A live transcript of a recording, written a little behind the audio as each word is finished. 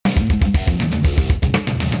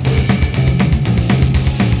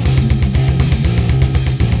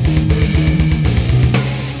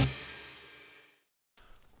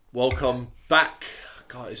Welcome back.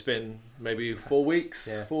 God, it's been maybe 4 weeks.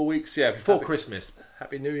 Yeah. 4 weeks, yeah, before Christmas.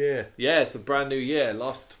 Happy New Year. Yeah, it's a brand new year.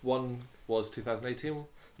 Last one was 2018.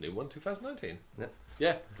 New one, 2019.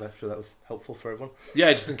 Yeah. I'm sure that was helpful for everyone.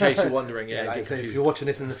 Yeah, just in case you're wondering. Yeah, like if you're watching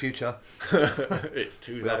this in the future, it's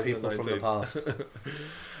 2019. People from the past.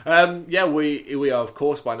 We are, of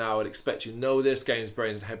course, by now, I'd expect you know this, Games,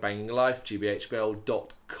 Brains and Headbanging Life,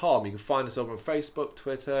 GBHBL.com. You can find us over on Facebook,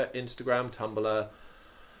 Twitter, Instagram, Tumblr,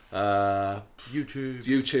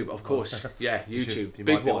 YouTube, of course. Yeah, YouTube. You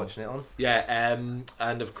Big might be one. watching it on. Yeah,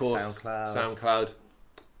 and of course, SoundCloud,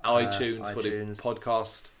 iTunes for the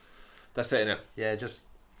podcast. That's it, innit? Yeah, just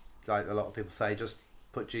like a lot of people say, just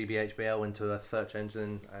put GBHBL into a search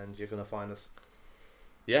engine and you're going to find us.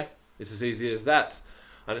 Yeah, it's as easy as that.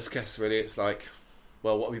 And it's guess really, it's like,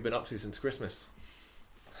 well, what have you been up to since Christmas?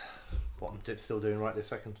 What I'm still doing right this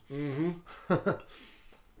second. Mm-hmm.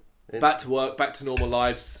 Back to work, back to normal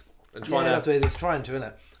lives, and trying that's what it's trying to, isn't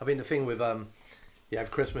it? I mean, the thing with you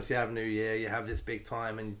have Christmas, you have New Year, you have this big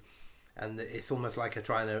time, and it's almost like you're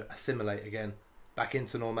trying to assimilate again back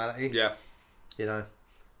into normality. Yeah, you know,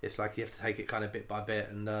 it's like you have to take it kind of bit by bit,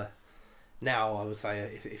 and now I would say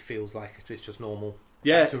it feels like it's just normal.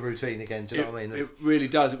 Yeah, it's a routine again. Do you know what I mean? It really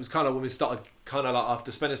does. It was kind of when we started, kind of like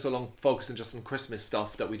after spending so long focusing just on Christmas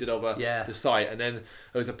stuff that we did over the site, and then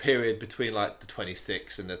there was a period between like the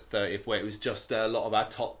 26th and the 30th where it was just a lot of our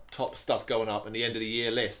top stuff going up and the end of the year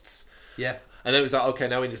lists. Yeah, and then it was like, okay,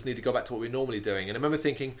 now we just need to go back to what we're normally doing. And I remember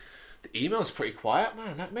thinking, the email's pretty quiet,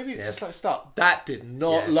 man. Maybe it's just like start. That did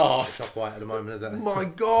not last. It's not quiet at the moment, is it? My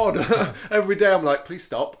God, every day I'm like, please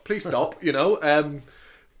stop, you know.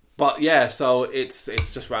 But yeah, so it's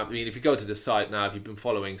just ramp. I mean, if you go to the site now, if you've been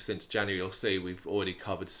following since January, you'll see we've already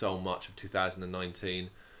covered so much of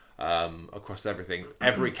 2019 across everything.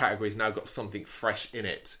 Every category's now got something fresh in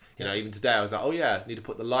it. You know, even today I was like, oh yeah, I need to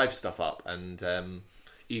put the live stuff up, and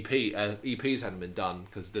EPs hadn't been done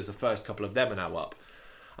because there's the first couple of them are now up,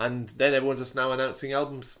 and then everyone's just now announcing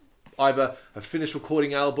albums. Either have finished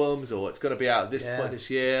recording albums or it's going to be out at this point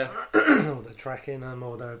this year. Or they're tracking them,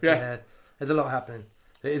 or they're there's a lot happening.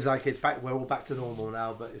 It is like it's back. We're all back to normal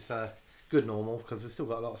now, but it's a good normal because we've still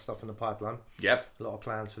got a lot of stuff in the pipeline. Yep, a lot of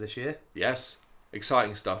plans for this year. Yes,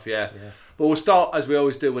 exciting stuff. Yeah. But we'll start as we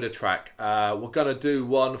always do with a track. We're gonna do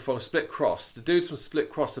one from Split Cross. The dudes from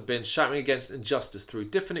Split Cross have been shouting against injustice through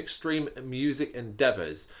different extreme music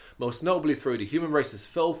endeavours. Most notably through The Human Race's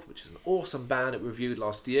Filth, which is an awesome band that we reviewed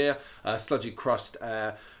last year. Sludgy Crust,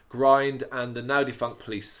 Grind, and the now defunct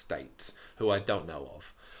Police State, who I don't know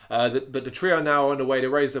of. But the trio now are on the way to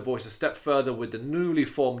raise their voice a step further with the newly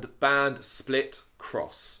formed band Split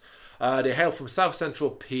Cross. They hail from South Central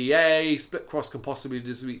PA. Split Cross can possibly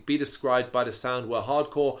be described by the sound where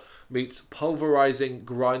hardcore meets pulverizing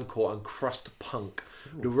grindcore and crust punk.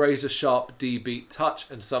 The razor-sharp D-beat touch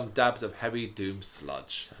and some dabs of heavy doom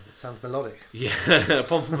sludge. Sounds melodic. Yeah,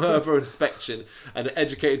 upon further inspection, an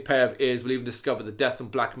educated pair of ears will even discover the death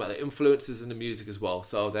and black metal influences in the music as well.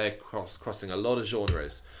 So they're crossing a lot of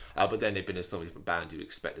genres. But then they've been in so many different bands, you'd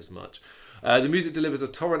expect as much. The music delivers a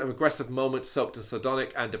torrent of aggressive moments soaked in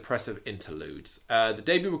sardonic and depressive interludes. The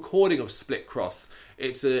debut recording of Split Cross,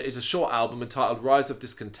 it's a short album entitled Rise of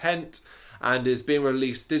Discontent, and is being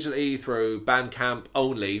released digitally through Bandcamp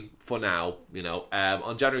only for now, you know,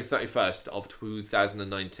 on January 31st of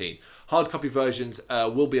 2019. Hard copy versions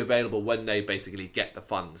will be available when they basically get the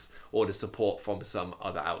funds or the support from some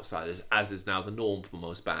other outsiders, as is now the norm for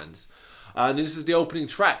most bands. And this is the opening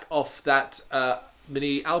track off that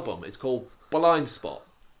mini album. It's called Blind Spot.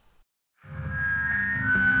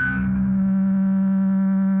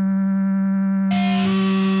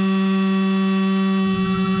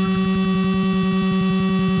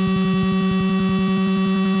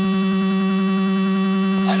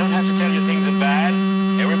 I don't have to tell you things are bad.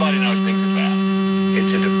 Everybody knows things are bad.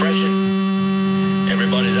 It's a depression.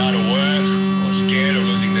 Everybody's out of work or scared of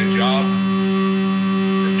losing their job.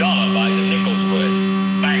 The dollar buys a nickel's worth.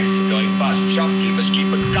 Banks are going bust. Shopkeepers keep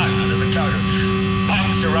a gun under the counter.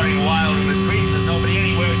 Punks are running wild in the street. There's nobody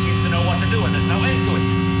anywhere who seems to know what to do, and there's no end to it.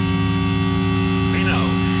 We know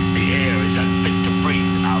the air is unfit to breathe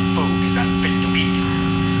and our food is unfit to eat.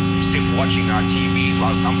 We sit watching our TVs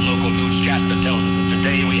while some local newscaster tells us that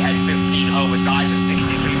today we had 15 homicides and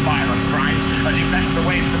 63 violent crimes, as if that's the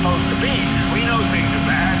way it's supposed to be. We know things are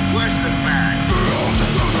bad, worse than bad.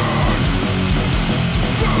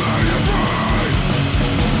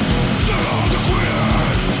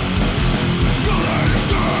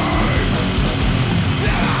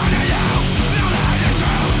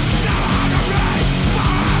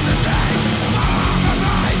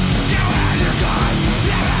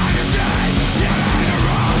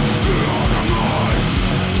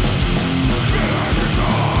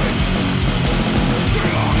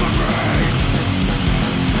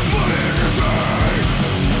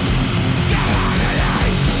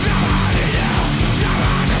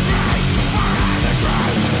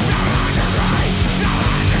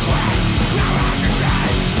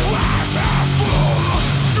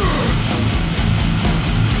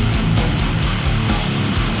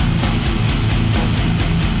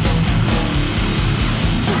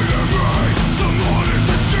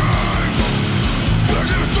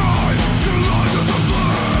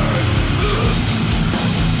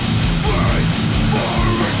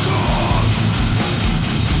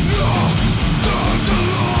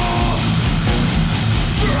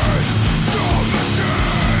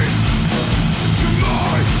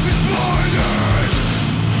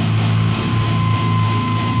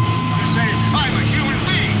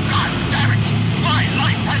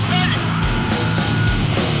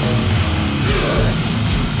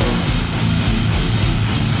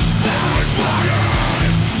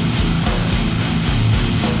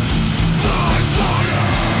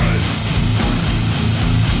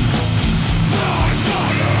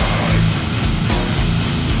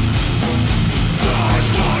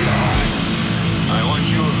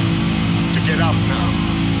 up now.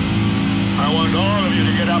 I want all of you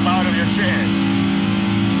to get up out of your chairs.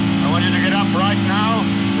 I want you to get up right now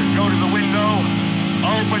and go to the window,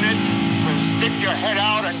 open it, and stick your head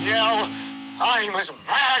out and yell, I'm as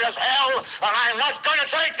mad as hell, and I'm not going to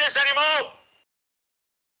take this anymore!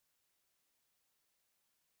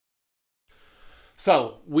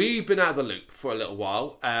 So, we've been out of the loop for a little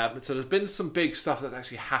while. So there's been some big stuff that's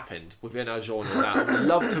actually happened within our genre now. I'd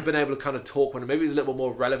love to have been able to kind of talk when maybe it's a little bit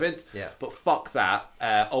more relevant. Yeah. But fuck that.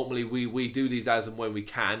 Ultimately, we do these as and when we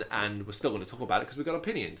can, and we're still going to talk about it because we've got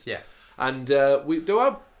opinions. Yeah. And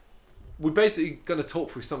we're basically going to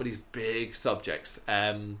talk through some of these big subjects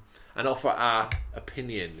and offer our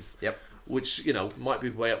opinions. Yep. Which, you know, might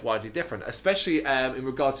be widely different, especially in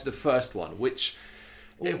regards to the first one, which...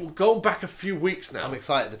 Going back a few weeks now. I'm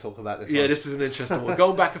excited to talk about this one. Yeah, this is an interesting one.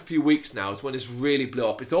 Going back a few weeks now is when it's really blew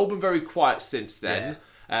up. It's all been very quiet since then.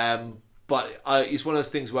 Yeah. But it's one of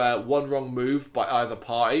those things where one wrong move by either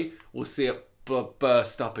party will see it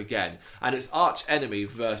burst up again. And it's Arch Enemy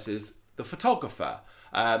versus the photographer.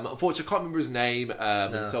 Unfortunately, I can't remember his name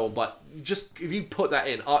and so on, but just if you put that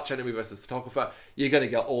in, Arch Enemy versus photographer, you're going to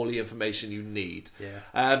get all the information you need.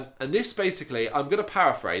 Yeah. And this basically, I'm going to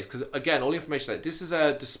paraphrase, because again, all the information, this is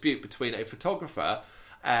a dispute between a photographer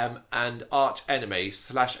and Arch Enemy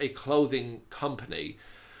 / a clothing company.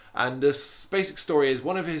 And the basic story is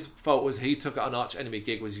one of his photos he took at an Arch Enemy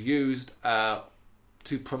gig was used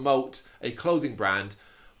to promote a clothing brand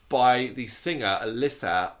by the singer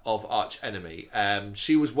Alyssa of Arch Enemy.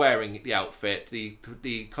 She was wearing the outfit.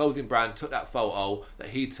 The clothing brand took that photo that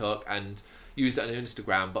he took and used it on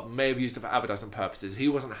Instagram, but may have used it for advertising purposes. He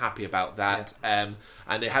wasn't happy about that. Yeah.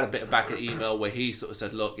 And they had a bit of back email where he sort of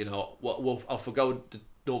said, look, you know, I'll forgo the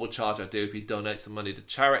normal charge I do if you donate some money to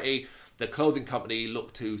charity. The clothing company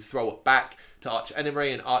looked to throw it back to Arch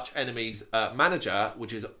Enemy, and Arch Enemy's manager,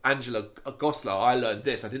 which is Angela Goslar. I learned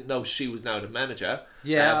this. I didn't know she was now the manager.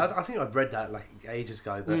 Yeah, I think I'd read that like ages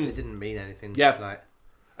ago, but it didn't mean anything. Yeah.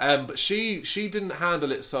 But she didn't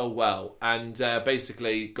handle it so well, and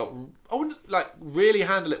basically really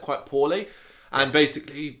handled it quite poorly, and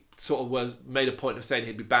basically sort of made a point of saying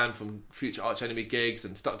he'd be banned from future Arch Enemy gigs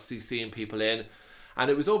and start to seeing people in,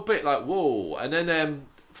 and it was all a bit like whoa. And then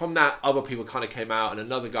from that, other people kind of came out, and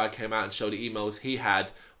another guy came out and showed the emails he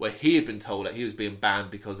had where he had been told that he was being banned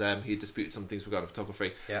because he disputed some things regarding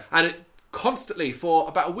photography. Yeah. And it constantly for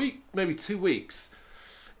about a week, maybe 2 weeks,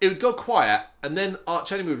 it would go quiet, and then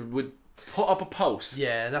Arch Enemy would put up a post.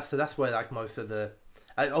 Yeah, and that's where like most of the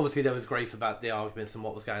obviously there was grief about the arguments and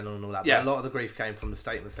what was going on and all that. Yeah. But a lot of the grief came from the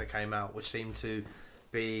statements that came out, which seemed to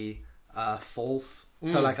be false.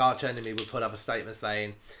 So like Arch Enemy would put up a statement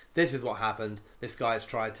saying, "This is what happened. This guy's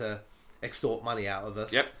tried to extort money out of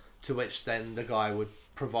us." Yep. To which then the guy would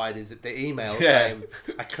provide the email saying,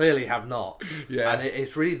 "I clearly have not." Yeah. And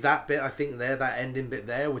it's really that bit, I think, that ending bit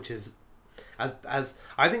there, which is as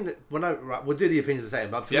I think that we'll do the opinions the same,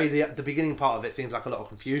 but for me the beginning part of it seems like a lot of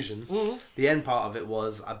confusion. The end part of it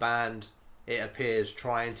was a band, it appears,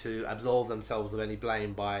 trying to absolve themselves of any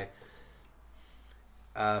blame by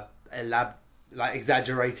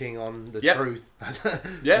exaggerating on the truth,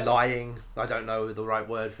 lying. I don't know the right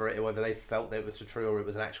word for it, whether they felt that it was true or it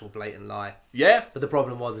was an actual blatant lie. Yeah. But the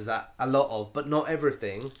problem was that a lot of, but not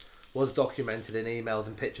everything, was documented in emails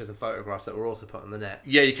and pictures and photographs that were also put on the net.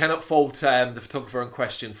 Yeah, you cannot fault the photographer in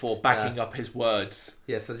question for backing up his words.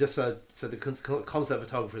 Yeah, so the concept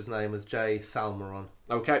photographer's name was Jay Salmeron.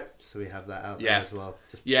 Okay. So we have that out there as well.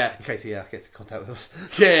 Just in case he gets in contact with us.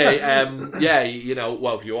 You know,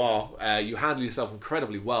 well, you handle yourself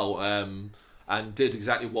incredibly well and did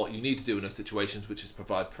exactly what you need to do in those situations, which is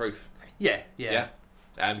provide proof. Yeah. If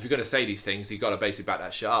you're going to say these things, you've got to basically back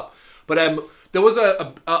that shit up. But there was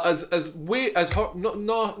as weird, as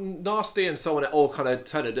nasty and so on, it all kind of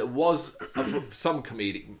turned. It was some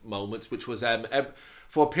comedic moments, which was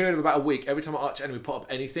for a period of about a week, every time Arch Enemy put up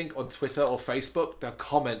anything on Twitter or Facebook, the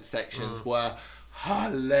comment sections were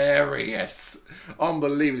hilarious,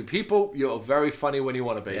 unbelievable. People, you're very funny when you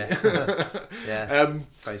want to be.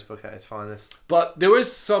 Facebook at its finest. But there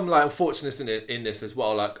is some unfortunateness in this as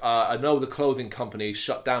well. I know the clothing company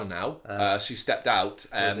shut down now. She stepped out.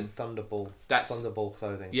 Thunderball. That's Thunderball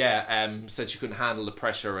clothing. Yeah, said she couldn't handle the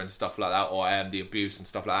pressure and stuff like that, or the abuse and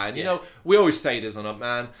stuff like that. And you know, we always say this on it,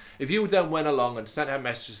 man. If you then went along and sent her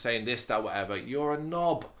messages saying this, that, whatever, you're a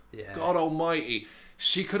knob. Yeah. God Almighty.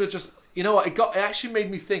 She could have just. You know what? It actually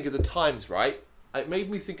made me think of the Times, right? It made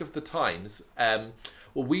me think of the Times.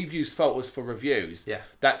 We've used photos for reviews. Yeah.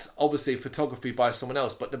 That's obviously photography by someone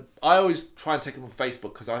else, but I always try and take them on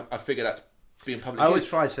Facebook because I figure that's being public. I always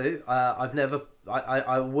try to. I've never.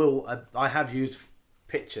 I will. I have used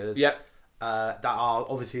pictures. Yeah. that are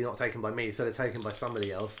obviously not taken by me, so they're taken by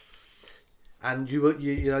somebody else. And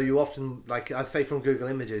you often, like I say, from Google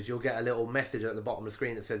Images, you'll get a little message at the bottom of the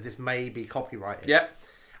screen that says this may be copyrighted. Yep.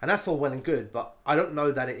 And that's all well and good, but I don't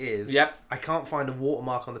know that it is. Yep. I can't find a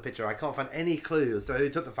watermark on the picture. I can't find any clue as to who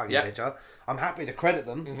took the fucking Yep. picture. I'm happy to credit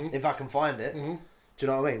them if I can find it. Do you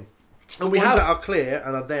know what I mean? And The ones that are clear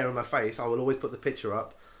and are there in my face, I will always put the picture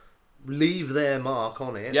up, leave their mark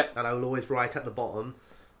on it, Yep. and I will always write at the bottom,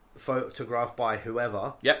 photographed by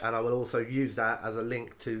whoever. Yep. And I will also use that as a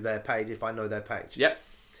link to their page if I know their page. Yep.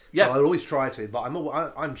 Yeah. So I'll always try to, but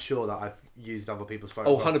I'm sure that I've used other people's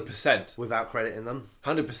Oh, photographs 100%. without crediting them.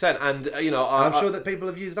 100%. And, I'm sure that people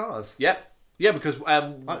have used ours. Yeah. Yeah, because... I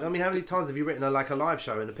mean, how many times have you written a live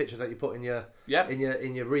show and the pictures that you put in your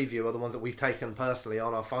in your review are the ones that we've taken personally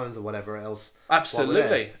on our phones or whatever else?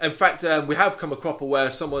 Absolutely. In fact, we have come a cropper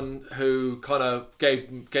where someone who kind of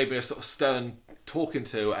gave me a sort of stern talking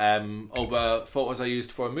to over photos I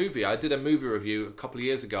used for a movie. I did a movie review a couple of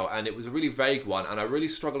years ago, and it was a really vague one, and I really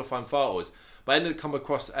struggled to find photos. But I ended up coming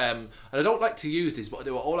across, and I don't like to use these, but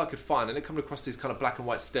they were all I could find. And I come across these kind of black and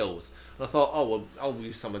white stills, and I thought, oh well, I'll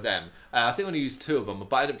use some of them. I think I only used 2 of them,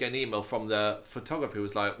 but I ended up getting an email from the photographer who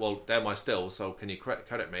was like, "Well, they're my stills, so can you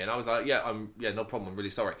credit me?" And I was like, "Yeah, no problem. I'm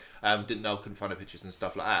really sorry. Didn't know, couldn't find the pictures and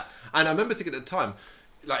stuff like that." And I remember thinking at the time,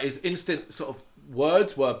 like his instant sort of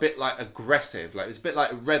words were a bit like aggressive, like it was a bit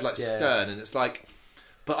like read like stern, and it's like,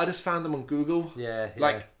 but I just found them on Google. Yeah.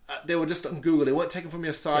 Like. They were just on Google. They weren't taken from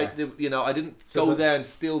your site. Yeah. They, I didn't go there and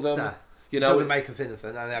steal them. Nah, it doesn't make us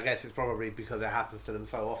innocent, and I guess it's probably because it happens to them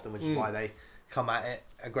so often, which is why they come at it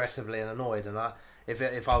aggressively and annoyed. And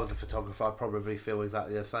if I was a photographer, I'd probably feel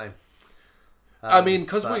exactly the same. I mean,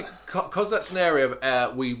 because that's an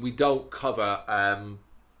area we don't cover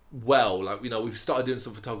well. Like we've started doing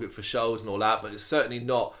some photography for shows and all that, but it's certainly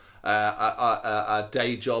not a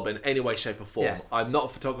day job in any way, shape, or form. Yeah. I'm not a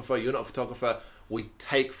photographer. You're not a photographer. We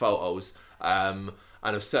take photos, and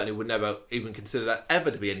I certainly would never even consider that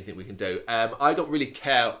ever to be anything we can do. I don't really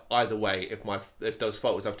care either way if those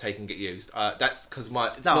photos I've taken get used. That's because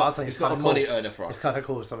it's not a money earner for us. It's kind of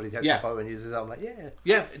cool if somebody takes a photo and uses it. I'm like,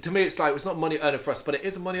 yeah. To me, it's like it's not a money earner for us, but it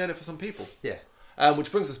is a money earner for some people. Yeah.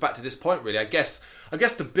 Which brings us back to this point, really. I guess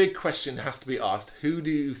the big question has to be asked: who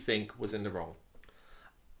do you think was in the wrong?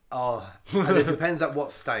 Oh, and it depends at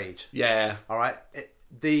what stage. Yeah. All right.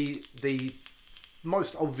 The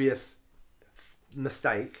most obvious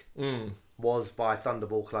mistake was by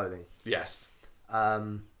Thunderball Clothing. Yes.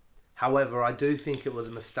 However, I do think it was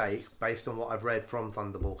a mistake based on what I've read from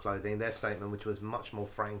Thunderball Clothing, their statement, which was much more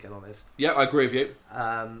frank and honest. Yeah, I agree with you.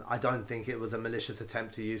 I don't think it was a malicious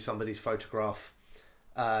attempt to use somebody's photograph,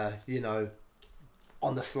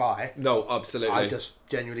 on the sly. No, absolutely. I just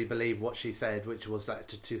genuinely believe what she said, which was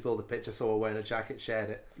that she saw the picture, saw her wearing a jacket, shared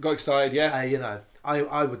it. Got excited, yeah.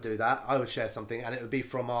 I would do that. I would share something, and it would be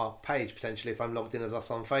from our page, potentially, if I'm logged in as us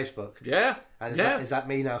on Facebook. Yeah. And is that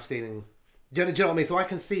me now stealing? Do you know what I mean? So I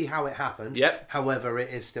can see how it happened. Yep. However, it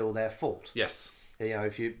is still their fault. Yes.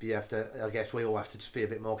 If you have to, I guess we all have to just be a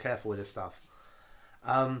bit more careful with this stuff.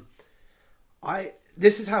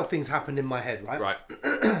 This is how things happened in my head, right? Right.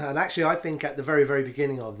 And actually, I think at the very, very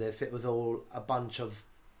beginning of this, it was all a bunch of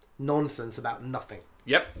nonsense about nothing.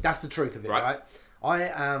 Yep. That's the truth of it, right? I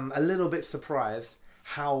am a little bit surprised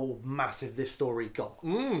how massive this story got.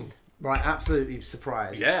 Right, absolutely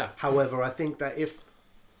surprised. Yeah. However, I think that if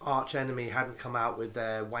Arch Enemy hadn't come out with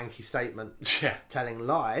their wanky statement telling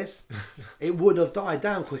lies, it would have died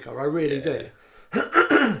down quicker. I really do.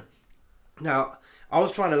 Now, I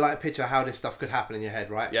was trying to picture how this stuff could happen in your head,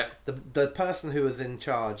 right? Yeah. The person who was in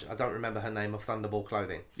charge, I don't remember her name, of Thunderball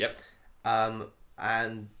Clothing. Yep.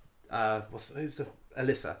 And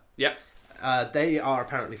Alyssa. Yep. They are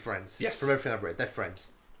apparently friends. Yes. From everything I've read, they're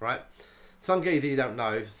friends, right? Some geezer you don't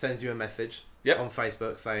know sends you a message on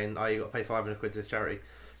Facebook saying, "Oh, you got to pay £500 to this charity,"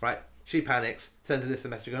 right? She panics, sends Alyssa a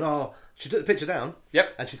message going, "Oh," she took the picture down.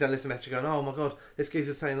 Yep. And she sent Alyssa a message going, "Oh my god, this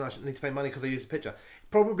geezer's saying I need to pay money because I used the picture."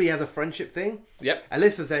 Probably as a friendship thing. Yep.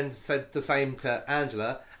 Alyssa then said the same to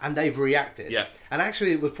Angela, and they've reacted. Yeah. And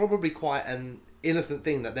actually, it was probably quite an innocent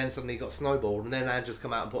thing that then suddenly got snowballed, and then Angela's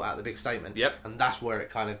come out and put out the big statement. Yep. And that's where it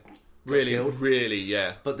kind of really,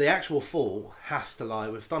 yeah. But the actual fault has to lie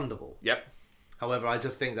with Thunderball. Yep. However, I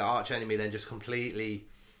just think that Arch Enemy then just completely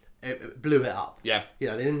blew it up. Yeah. They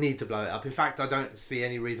didn't need to blow it up. In fact, I don't see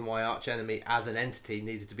any reason why Arch Enemy as an entity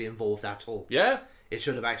needed to be involved at all. Yeah. It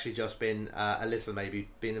should have actually just been Alyssa maybe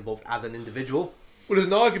being involved as an individual. Well, there's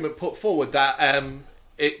an argument put forward that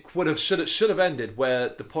it should have ended where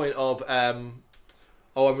the point of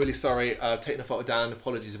 "Oh, I'm really sorry, I've taken a photo down,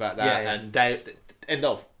 apologies about that," and end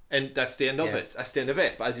of. And that's the end of it. That's the end of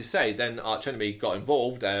it. But as you say, then Arch Enemy got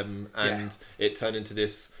involved, and it turned into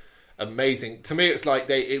this amazing. To me, it's like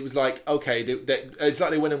it's like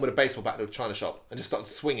they went in with a baseball bat to a china shop and just started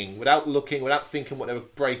swinging without looking, without thinking what they were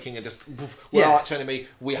breaking, and just we're Arch Enemy.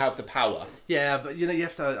 We have the power. Yeah, but you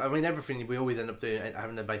have to. I mean, everything we always end up doing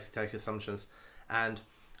having to basically take assumptions. And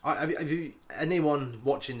have you, anyone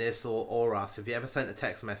watching this or us, have you ever sent a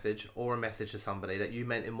text message or a message to somebody that you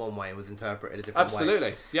meant in one way and was interpreted a different way?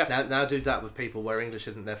 Absolutely, yeah. Now do that with people where English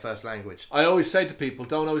isn't their first language. I always say to people,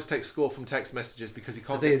 don't always take score from text messages because you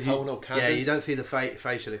can't get tone or cadence. Yeah, you don't see the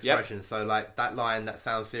facial expression. Yep. So like that line that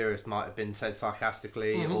sounds serious might have been said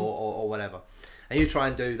sarcastically or whatever. And you try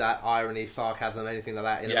and do that irony, sarcasm, anything like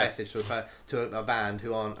that in a message to a band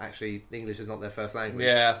who aren't actually, English is not their first language.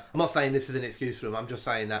 Yeah. I'm not saying this is an excuse for them. I'm just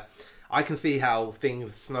saying that I can see how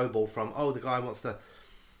things snowball from, the guy wants to,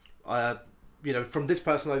 from this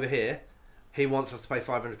person over here, he wants us to pay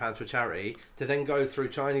 £500 to a charity, to then go through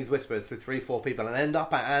Chinese whispers through 3-4 people and end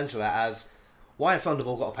up at Angela as, why have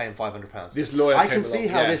Thunderball got to pay him £500? This lawyer I can see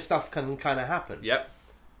how this stuff can kind of happen. Yep.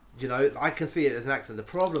 I can see it as an accident.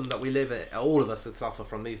 The problem that we live in, all of us that suffer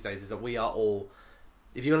from these days, is that we are all,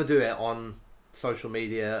 if you're going to do it on social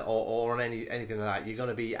media or on anything like that, you're going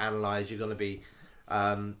to be analysed, you're going to be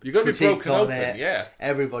broken open,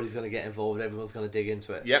 everybody's going to get involved, everyone's going to dig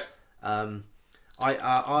into it. Yep.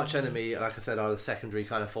 Arch Enemy, like I said, are the secondary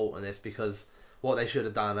kind of fault in this, because what they should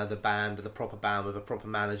have done as a band, with a proper band, with a proper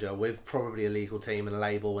manager, with probably a legal team and a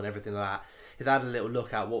label and everything like that, is had a little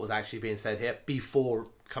look at what was actually being said here before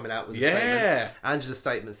coming out with the statement. Angela's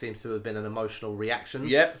statement seems to have been an emotional reaction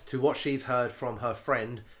to what she's heard from her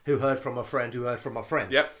friend, who heard from a friend, who heard from a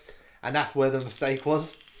friend. Yep. And that's where the mistake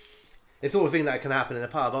was. It's the sort of thing that can happen in a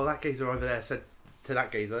pub. Oh, that geezer over there said to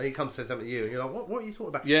that geezer, he comes and says something to you, and you're like, what are you talking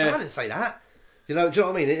about? Yeah. No, I didn't say that. Do you know what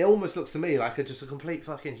I mean? It almost looks to me like just a complete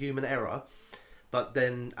fucking human error. But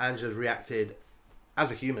then Angela's reacted,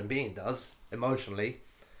 as a human being does, emotionally.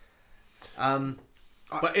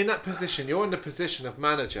 But in that position, you're in the position of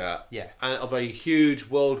manager and of a huge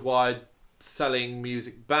worldwide selling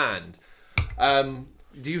music band.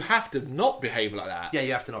 Do you have to not behave like that? Yeah,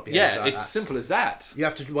 you have to not behave like that. Yeah, it's simple as that. You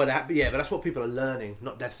have to, but that's what people are learning,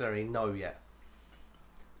 not necessarily know yet.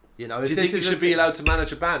 Do you think you should be allowed to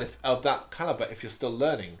manage a band of that calibre if you're still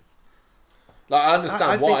learning? Like, I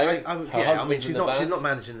understand why. She's not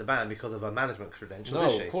managing the band because of her management credentials,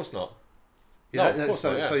 is she? No, of course not.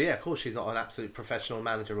 So of course she's not an absolute professional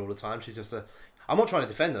manager all the time. She's just I'm not trying to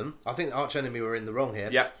defend them. I think Arch Enemy were in the wrong here.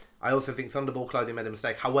 Yeah. I also think Thunderball Clothing made a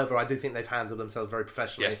mistake. However, I do think they've handled themselves very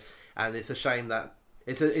professionally. Yes. And it's a shame that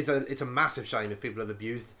it's a massive shame if people have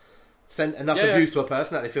sent enough abuse to a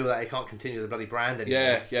person that they feel that they can't continue the bloody brand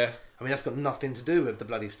anymore. Yeah. I mean, that's got nothing to do with the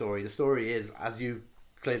bloody story. The story is, as you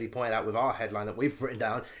clearly pointed out with our headline that we've written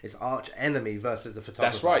down, it's Arch Enemy versus the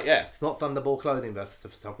photographer. That's right. Yeah. It's not Thunderball Clothing versus the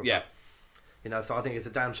photographer. Yeah. So I think it's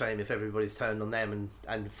a damn shame if everybody's turned on them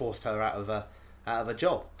and forced her out of a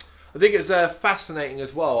job. I think it's fascinating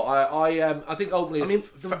as well. I think ultimately,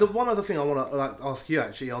 the one other thing I want to ask you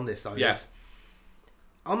actually on this though is,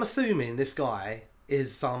 I'm assuming this guy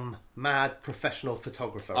is some mad professional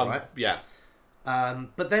photographer, right? Yeah.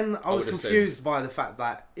 But then I was confused by the fact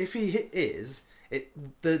that if he is,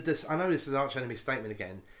 I know this is Arch Enemy's statement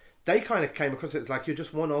again. They kind of came across it as like you're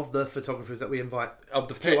just one of the photographers that we invite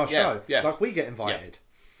to our show. Yeah. Like we get invited.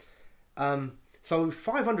 Yeah. So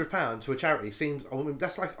 £500 to a charity seems,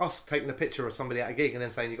 that's like us taking a picture of somebody at a gig and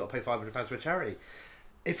then saying you've got to pay £500 to a charity.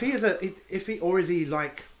 Is he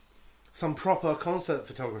like some proper concert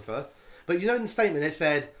photographer? But in the statement it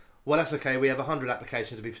said, well, that's okay, we have 100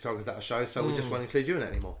 applications to be photographers at a show, so we just won't include you in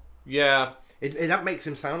it anymore. Yeah. That makes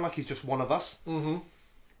him sound like he's just one of us. Mm-hmm.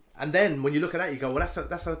 And then when you look at that, you go, well,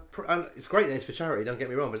 it's great that it's for charity, don't get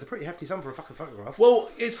me wrong, but it's a pretty hefty sum for a fucking photograph. Well,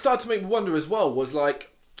 it started to make me wonder as well, was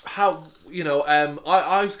like, how,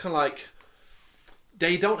 I was kind of like,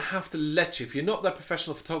 they don't have to let you, if you're not that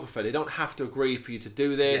professional photographer, they don't have to agree for you to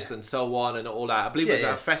do this and so on and all that. I believe it was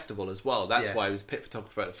at a festival as well. That's why he was pit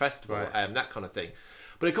photographer at a festival, that kind of thing.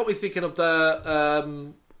 But it got me thinking of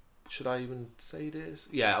the, should I even say this?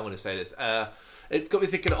 Yeah, I'm going to say this. It got me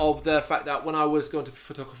thinking of the fact that when I was going to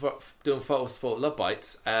photographer doing photos for Love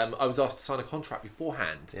Bites, I was asked to sign a contract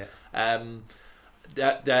beforehand. Yeah.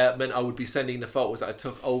 That meant I would be sending the photos that I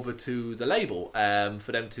took over to the label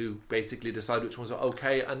for them to basically decide which ones are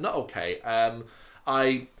okay and not okay.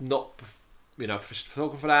 I not professional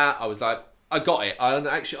photographer for that. I was like, I got it. I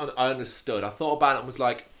understood. I thought about it and was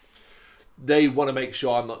like, they want to make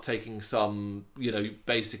sure I'm not taking some,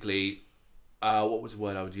 basically, what was the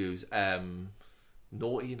word I would use?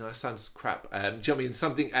 Naughty? No, that sounds crap. Do you know what I mean?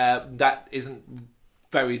 Something that isn't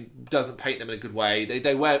doesn't paint them in a good way.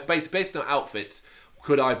 They wear based on outfits.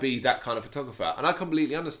 Could I be that kind of photographer? And I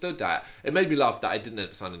completely understood that. It made me laugh that I didn't end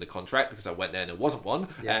up signing the contract because I went there and there wasn't one.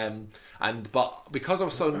 Yeah. But because I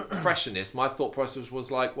was so fresh in this, my thought process was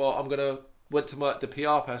like, well, went to the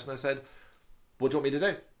PR person. I said, what do you want me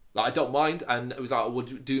to do? Like, I don't mind. And it was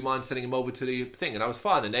like, do you mind sending him over to the thing? And I was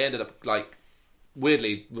fine. And they ended up like,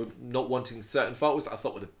 weirdly, not wanting certain photos that I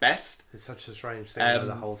thought were the best. It's such a strange thing,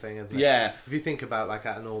 the whole thing, isn't it? Yeah. If you think about like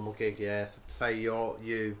at a normal gig, say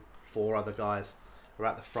you 4 other guys are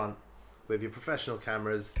at the front with your professional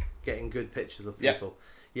cameras getting good pictures of people.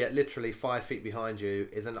 Yet literally 5 feet behind you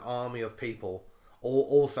is an army of people all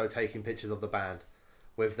also taking pictures of the band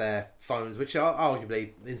with their phones, which are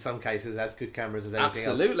arguably in some cases as good cameras as anything else.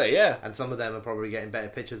 Absolutely, yeah. And some of them are probably getting better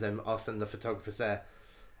pictures than us and the photographers there.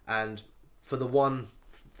 And for the one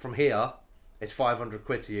from here, it's 500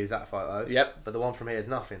 quid to use that photo. Yep. But the one from here is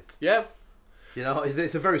nothing. Yeah. You know,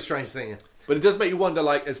 it's a very strange thing. But it does make you wonder,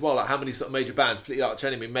 like, as well, like how many sort of major bands, particularly Arch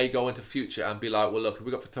Enemy, may go into future and be like, well, look, if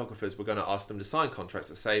we've got photographers, we're going to ask them to sign contracts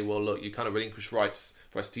that say, well, look, you kind of relinquish rights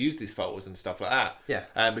for us to use these photos and stuff like that.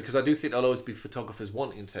 Yeah. Because I do think there'll always be photographers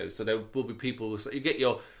wanting to. So there will be people, so you get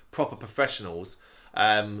your proper professionals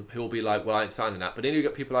who will be like, well, I ain't signing that. But then you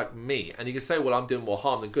get people like me, and you can say, well, I'm doing more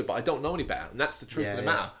harm than good, but I don't know any better. And that's the truth of the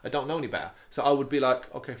matter. I don't know any better. So I would be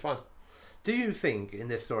like, okay, fine. Do you think in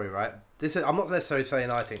this story, right? I'm not necessarily saying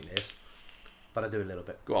I think this, but I do a little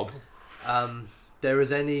bit. Go on. There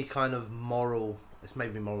is any kind of moral, it's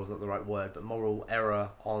maybe moral is not the right word, but moral error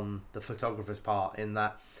on the photographer's part in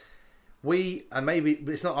that and maybe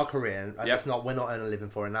it's not our career, and we're not earning a living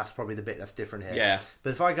for it, and that's probably the bit that's different here. Yeah.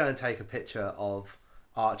 But if I go and take a picture of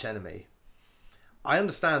Arch Enemy, I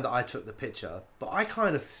understand that I took the picture, but I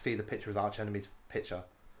kind of see the picture as Arch Enemy's picture.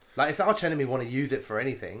 Like, if the Arch Enemy want to use it for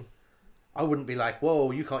anything, I wouldn't be like,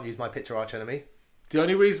 whoa, you can't use my picture, Arch Enemy. The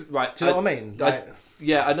only reason, right? Do you know what I mean? Like,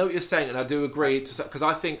 I know what you're saying, and I do agree because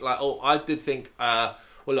I think I did think, well,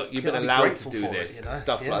 look, you've been allowed to do this and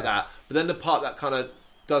stuff like that. But then the part that kind of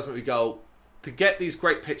does make me go, to get these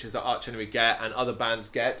great pictures that Arch Enemy get and other bands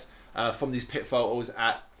get from these pit photos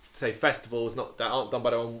at, say, festivals that aren't done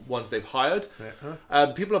by the ones they've hired.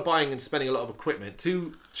 People are buying and spending a lot of equipment.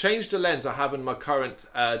 To change the lens I have in my current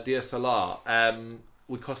DSLR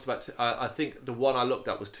would cost about, I think the one I looked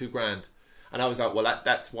at was $2,000. And I was like, well,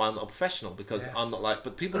 that's why I'm not a professional, because I'm not like...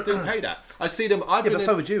 But people do pay that. I see them... but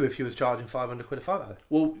so would you if you was charging 500 quid a photo.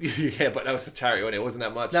 Well, yeah, but that was for charity, wasn't it? It wasn't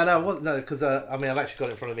that much. No, because, I've actually got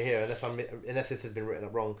it in front of me here, unless this has been written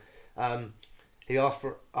up wrong. He asked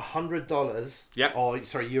for $100,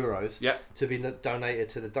 euros, to be donated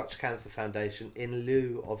to the Dutch Cancer Foundation in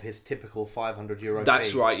lieu of his typical €500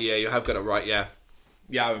 That's fee. right, yeah, you have got it right, yeah.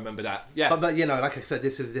 Yeah, I remember that, yeah. But you know, like I said,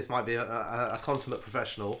 this might be a consummate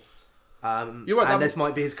professional... You're right, and this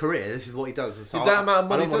might be his career. This is what he does. So that amount of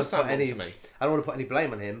money does sound wrong to me. I don't want to put any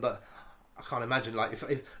blame on him, but I can't imagine if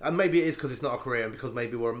and maybe it is because it's not a career and because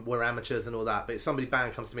maybe we're amateurs and all that. But if somebody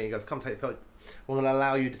band comes to me and goes, "Come take photos," we're going to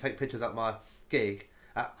allow you to take pictures at my gig.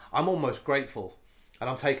 I'm almost grateful. And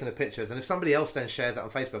I'm taking the pictures. And if somebody else then shares that on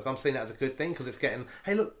Facebook, I'm seeing that as a good thing because it's getting,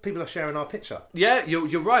 hey, look, people are sharing our picture. Yeah,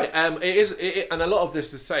 you're right. It is, and a lot of this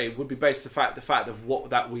to say would be based on the fact of what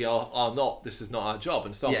that we are not. This is not our job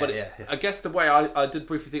and so on. But I guess the way I did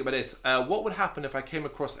briefly think about this, what would happen if I came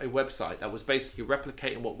across a website that was basically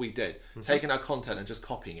replicating what we did, taking our content and just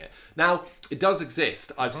copying it? Now, it does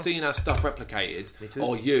exist. I've seen our stuff replicated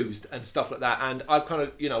or used and stuff like that. And I've kind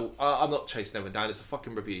of, I'm not chasing everyone down. It's a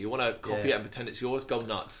fucking review. You want to copy it and pretend it's yours? Go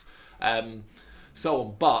nuts. So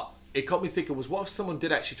on. But it got me thinking, was what if someone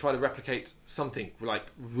did actually try to replicate something like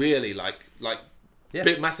really like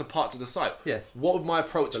big massive parts of the site? Yeah. What would my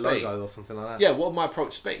approach be? Logo or something like that. Yeah, what would my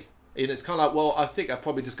approach be? And it's kind of like, well, I think I'd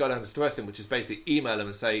probably just go down to the first thing, which is basically email them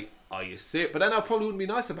and say, are you serious? But then I probably wouldn't be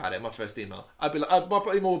nice about it in my first email. I'd be like, my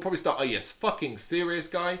email would probably start, are you fucking serious,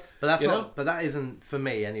 guy? But that's not. But that isn't, for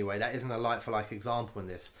me anyway, that isn't a like-for-like example in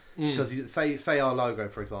this. Because you say our logo,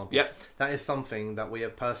 for example. Yep. That is something that we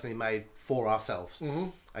have personally made for ourselves. Mm-hmm.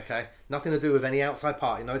 Okay? Nothing to do with any outside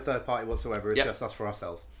party, no third party whatsoever. It's just us for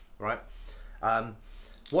ourselves. Right?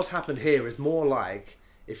 What's happened here is more like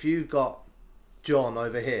if you got John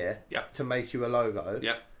over here to make you a logo,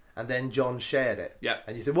 and then John shared it,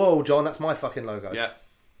 and you said, "Whoa, John, that's my fucking logo." Yeah.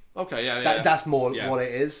 Okay. That's more what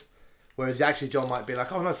it is. Whereas actually, John might be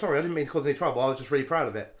like, "Oh no, sorry, I didn't mean to cause any trouble. I was just really proud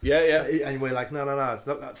of it." Yeah. And we're like, "No.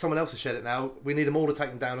 Look, someone else has shared it now. We need them all to take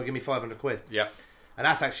them down or give me 500 quid." Yeah. And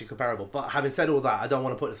that's actually comparable. But having said all that, I don't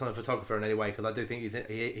want to put this on a photographer in any way, because I do think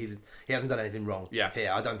he hasn't done anything wrong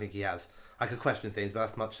here. I don't think he has. I could question things,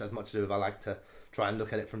 but that's as much to do with I like to try and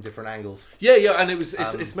look at it from different angles. Yeah, and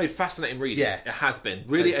it's made fascinating reading. Yeah. It has been.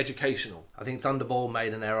 Really educational. I think Thunderball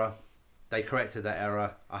made an error. They corrected that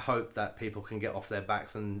error. I hope that people can get off their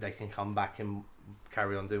backs and they can come back and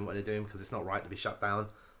carry on doing what they're doing, because it's not right to be shut down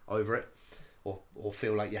over it, or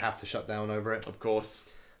feel like you have to shut down over it. Of course.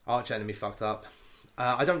 Arch Enemy fucked up.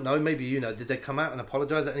 I don't know. Maybe did they come out and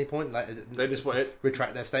apologise at any point? Like they just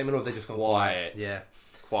retract their statement, or have they just gone quiet? Yeah,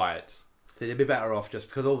 quiet. So they'd be better off just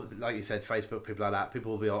because, like you said, Facebook, people like that,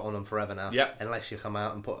 people will be on them forever now. Yep. Unless you come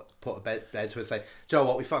out and put a bed to it, and say, Joe,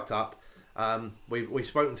 what we fucked up. We've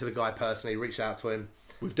spoken to the guy personally, reached out to him.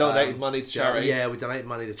 We've donated money to charity. Yeah, we donated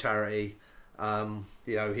money to charity.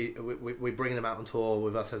 We're bringing him out on tour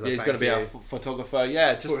with us as a he's going to be our photographer.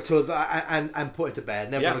 Yeah, just and put it to bed.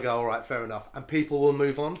 Never going to go. All right, fair enough. And people will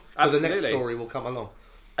move on. Absolutely. The next story will come along.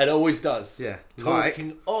 It always does. Yeah.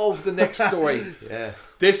 Talking of the next story. Yeah.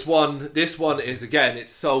 This one is, again,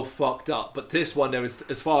 it's so fucked up. But this one, there is,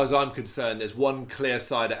 as far as I'm concerned, there's one clear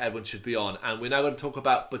side that everyone should be on. And we're now going to talk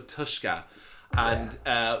about Batushka. And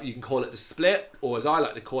you can call it the split, or as I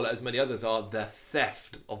like to call it, as many others are, the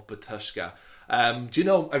theft of Batushka. Have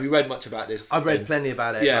you read much about this? I've read plenty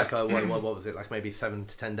about it. Yeah. What was it? Like maybe 7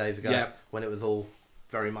 to 10 days ago. Yeah. When it was all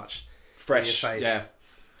very much fresh. In your face. Yeah.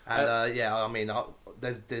 And I mean,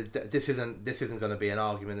 this isn't going to be an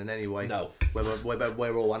argument in any way. No.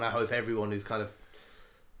 We're all, and I hope everyone who's kind of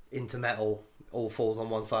into metal all falls on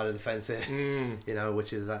one side of the fence here.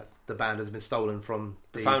 Which is that the band has been stolen from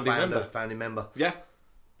the founding member. Yeah.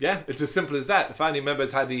 Yeah, it's as simple as that. The founding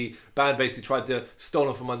members had the band basically tried to steal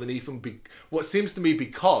them from underneath him. What seems to me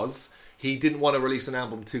because he didn't want to release an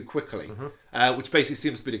album too quickly, which basically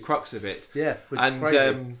seems to be the crux of it. Yeah, which is crazy.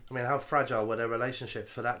 I mean, how fragile were their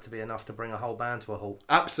relationships for that to be enough to bring a whole band to a halt?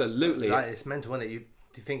 Absolutely. Like, it's mental, isn't it? You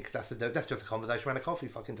think that's just a conversation around a coffee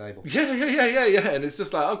fucking table. Yeah. And it's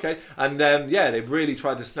just like, okay. And they've really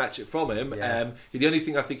tried to snatch it from him. Yeah. The only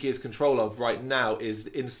thing I think he has control of right now is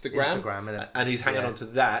Instagram, innit? And he's hanging on to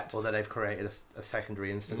that. Although they've created a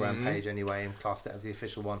secondary Instagram page anyway and classed it as the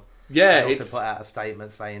official one. Yeah, they also put out a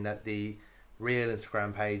statement saying that the real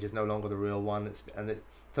Instagram page is no longer the real one.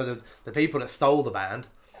 So the people that stole the band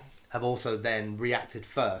have also then reacted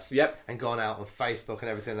first, and gone out on Facebook and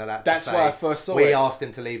everything like that. That's why I first saw it. We asked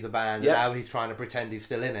him to leave the band, and now he's trying to pretend he's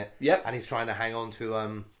still in it, and he's trying to hang on to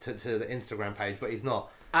the Instagram page, but he's not.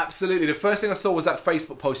 Absolutely. The first thing I saw was that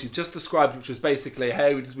Facebook post you've just described, which was basically,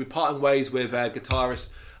 hey, we're parting ways with a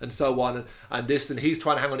guitarist and so on, and he's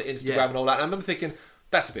trying to hang on to Instagram and all that. And I remember thinking,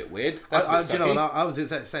 that's a bit weird. That's a bit sucky. I was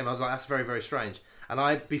the same. I was like, that's very, very strange.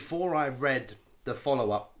 And before I read the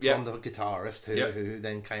follow-up from the guitarist who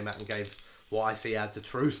then came out and gave what I see as the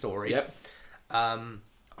true story.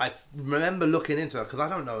 I remember looking into it because I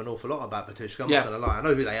don't know an awful lot about Batushka. I'm not going to lie. I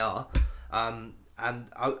know who they are. And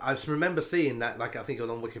I just remember seeing that, like I think it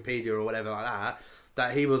was on Wikipedia or whatever like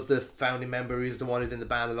that he was the founding member, he was the one who's in the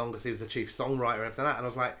band the longest, he was the chief songwriter and everything like that. And I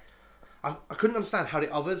was like, I couldn't understand how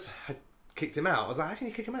the others had kicked him out. I was like, how can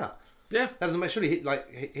you kick him out? Yeah, that doesn't make sure he has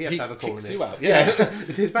to have a call in this. You out. Yeah,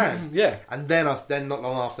 it's his band. Yeah, and then not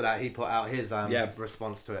long after that, he put out his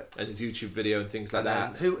response to it and his YouTube video and things like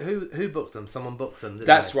that. Who booked them? Someone booked them.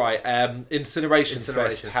 That's right. Incineration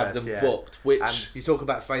Fest have them booked. Which and you talk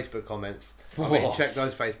about Facebook comments. I mean, check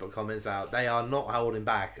those Facebook comments out. They are not holding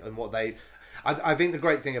back, and what they. I think the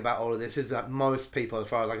great thing about all of this is that most people, as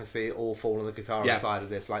far as I can see, all fall on the guitar side of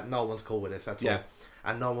this. Like, no one's cool with this at all.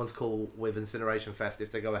 And no one's cool with Incineration Fest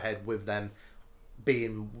if they go ahead with them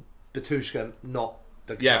being Batushka, not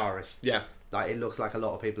the guitarist. Yeah. Like, it looks like a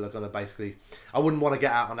lot of people are going to basically... I wouldn't want to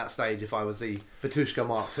get out on that stage if I was the Batushka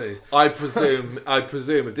Mark II. I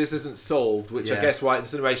presume if this isn't solved, which I guess,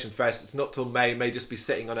 Incineration Fest, it's not till May, may just be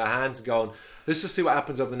sitting on our hands going, let's just see what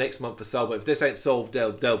happens over the next month or so, but if this ain't solved,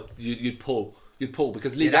 you'd pull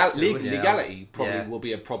because legality probably will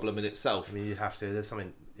be a problem in itself. I mean, you'd have to. There's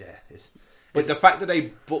something... But the fact that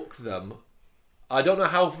they booked them, I don't know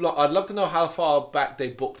how... I'd love to know how far back they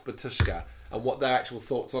booked Batushka and what their actual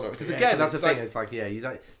thoughts on it. Because again, that's the thing. It's like, you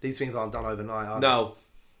don't... These things aren't done overnight, are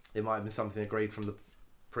they? It might have been something agreed from the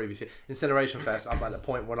previous year. Incineration Fest, up at the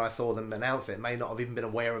point when I saw them announce it, may not have even been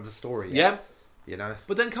aware of the story yet. Yeah. You know?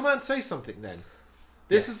 But then come out and say something then.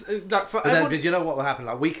 This is... like for but you know what will happen?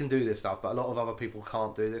 Like, we can do this stuff, but a lot of other people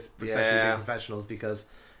can't do this, especially being professionals, because...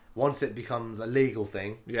 Once it becomes a legal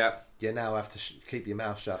thing, you now have to keep your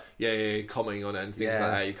mouth shut. Yeah, commenting on it and things like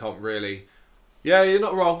that. You can't really... Yeah, you're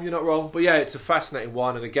not wrong. You're not wrong. But yeah, it's a fascinating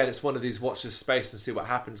one. And again, it's one of these watch this space and see what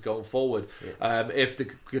happens going forward. Yeah. If the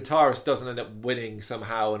guitarist doesn't end up winning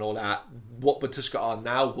somehow and all that, what Batushka are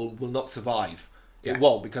now will not survive. Yeah. It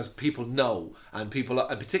won't, because people know, and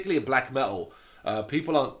particularly in black metal,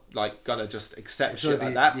 people aren't like gonna just accept shit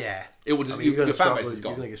like that. Yeah, it will just your fan base is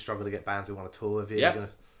gone. You're gonna struggle to get bands who want to tour with you. Yeah,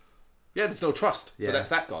 there's no trust. So that's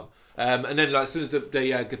that gone. And then, like, as soon as the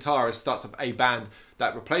guitarist starts up a band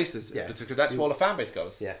that replaces, particularly, that's where all the fan base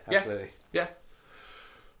goes. Yeah, absolutely. Yeah.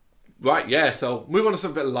 Right, yeah. So move on to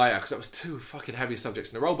something a bit lighter, because that was two fucking heavy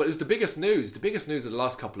subjects in a row. But it was the biggest news. The biggest news of the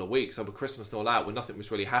last couple of weeks over Christmas and all that, when nothing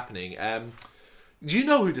was really happening. Do you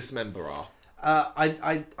know who Dismember are?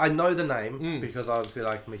 I know the name because I obviously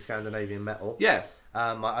like me Scandinavian metal. Yeah.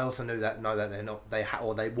 I also know that they're not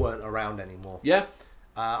they weren't around anymore. Yeah.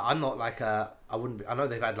 I'm not like I wouldn't be, I know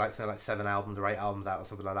they've had like 7 albums or 8 albums out or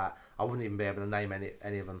something like that. I wouldn't even be able to name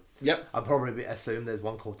any of them. Yep. I'd probably assume there's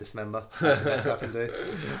one called Dismember. That's the best I can do.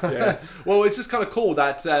 Yeah. Well, it's just kind of cool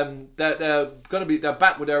that they're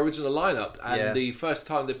back with their original lineup, and the first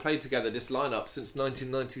time they played together this lineup since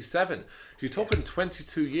 1997. You're talking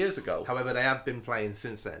 22 years ago. However, they have been playing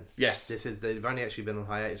since then. Yes. They've only actually been on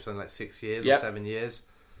hiatus for like 6 years or 7 years.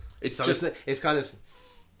 It's kind of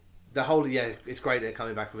the whole it's great they're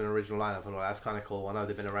coming back with an original lineup and all that. That's kind of cool. I know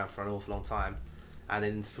they've been around for an awful long time. And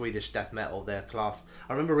in Swedish death metal, they're classed.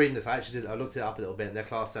 I remember reading this. I looked it up a little bit. And they're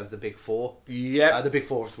classed as the Big Four. Yeah, the Big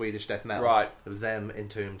Four of Swedish death metal. Right. It was them,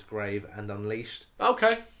 Entombed, Grave, and Unleashed.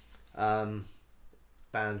 Okay. Band's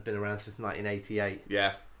been around since 1988.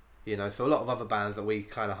 Yeah. You know, so a lot of other bands that we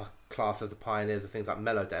kind of class as the pioneers of things like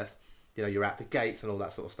Melodeath, you know, you're at the gates and all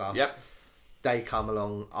that sort of stuff. Yep. They come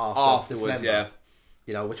along afterwards, Dismember,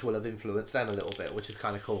 you know, which will have influenced them a little bit, which is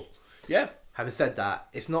kind of cool. Yeah. Having said that,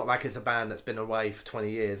 it's not like it's a band that's been away for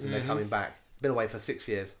 20 years and they're coming back. Been away for 6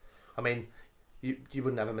 years. I mean, you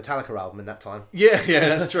wouldn't have a Metallica album in that time. Yeah,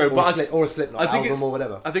 that's true. or a Slipknot album or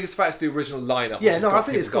whatever. I think it's fact it's the original lineup. Yeah, no, I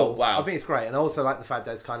think it's cool. Wow. I think it's great. And I also like the fact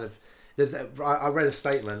that it's kind of... I read a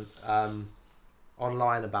statement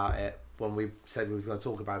online about it when we said we was going to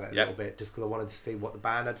talk about it a little bit, just because I wanted to see what the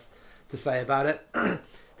band had to say about it. That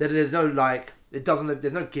there's no, like...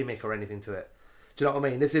 There's no gimmick or anything to it. Do you know what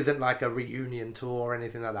I mean? This isn't like a reunion tour or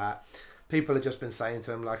anything like that. People have just been saying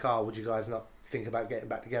to him like, "Oh, would you guys not think about getting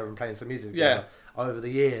back together and playing some music together over the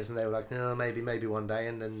years?" And they were like, "No, maybe one day."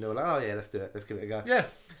 And then they were like, "Oh yeah, let's do it. Let's give it a go." Yeah.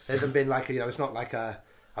 There hasn't been like it's not like I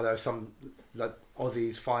don't know, some like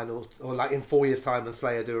Aussies final, or like in 4 years' time when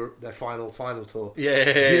Slayer do their final tour.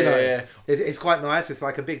 Yeah. It's quite nice. It's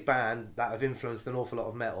like a big band that have influenced an awful lot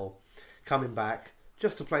of metal coming back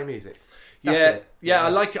just to play music. That's it. I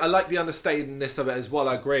like the understatedness of it as well.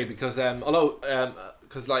 I agree, because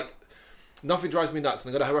because like nothing drives me nuts,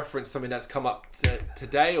 and I'm going to reference something that's come up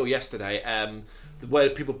today or yesterday, where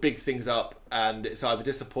people big things up and it's either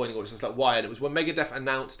disappointing or it's just like why. And it was when Megadeth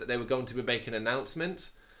announced that they were going to be making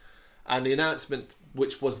announcements, and the announcement,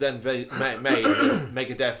 which was then made, was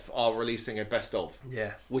Megadeth are releasing a best of,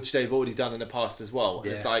 which they've already done in the past as well.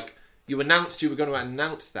 And it's like, you announced you were going to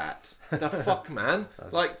announce that. The fuck, man,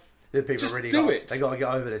 like. People just really do it. They got to get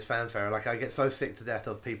over this fanfare. Like, I get so sick to death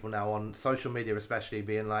of people now on social media, especially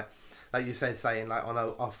being like you said, saying like on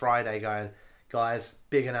a Friday, going, "Guys,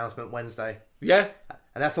 big announcement Wednesday." Yeah,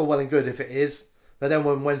 and that's all well and good if it is. But then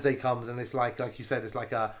when Wednesday comes and it's like you said, it's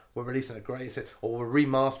like we're releasing a great, or we're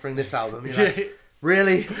remastering this album. You're like,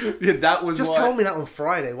 really? Yeah, that was just told me that on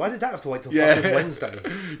Friday. Why did that have to wait till fucking Wednesday?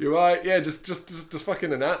 You're right. Yeah, just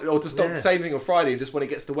fucking announce, or just don't say anything on Friday. Just when it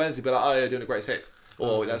gets to Wednesday, be like, "Oh, you're doing a great hits."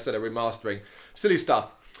 Or that's a remastering. Silly stuff.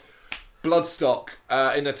 Bloodstock,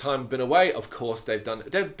 in their time been away, of course they've done.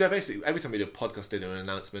 They're basically, every time we do a podcast, they do an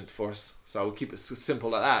announcement for us. So we'll keep it simple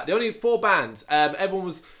like that. The only 4 bands. Everyone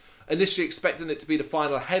was initially expecting it to be the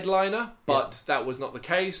final headliner, but that was not the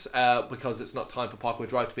case because it's not time for Parkway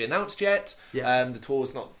Drive to be announced yet. The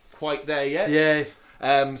tour's not quite there yet.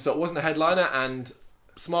 So it wasn't a headliner, and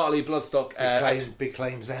smartly Bloodstock big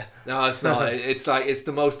claims there. No, it's not. It's like it's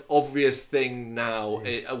the most obvious thing now.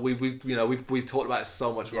 We've talked about it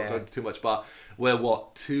so much. We're not going too much, but we're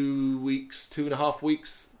 2.5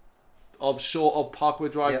 weeks short of Parkway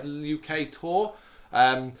Drive's UK tour.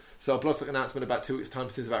 So a Bloodstock announcement about 2 weeks'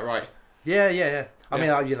 time seems about right. Yeah. I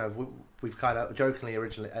mean, we've kind of jokingly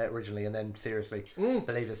originally, and then seriously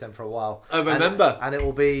believed it's them for a while. I remember, and it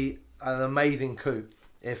will be an amazing coup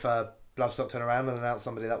if Bloodstock turn around and announce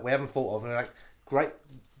somebody that we haven't thought of, and we're like, great,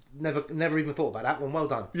 never even thought about that one. Well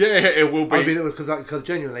done. Yeah, it will be. I mean, because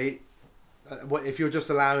genuinely, if you're just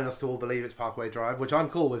allowing us to all believe it's Parkway Drive, which I'm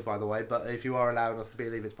cool with, by the way, but if you are allowing us to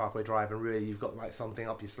believe it's Parkway Drive, and really you've got like something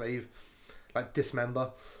up your sleeve, like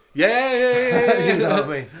Dismember. Yeah. You know what I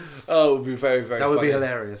mean? Oh, it would be very, very That would funny. be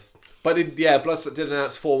hilarious. But Bloodstock did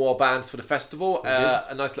announce 4 more bands for the festival.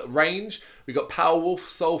 A nice little range. We got Powerwolf,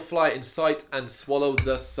 Soulfly, Insight, and Swallow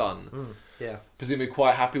the Sun. Yeah. Presumably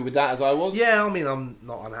quite happy with that, as I was. Yeah, I mean, I'm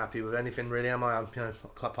not unhappy with anything really, am I? I'm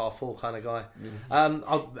quite powerful kind of guy.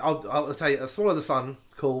 I'll tell you, Swallow the Sun,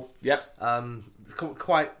 cool. Yep.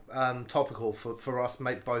 Quite topical for us,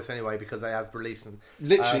 both anyway, because they have released some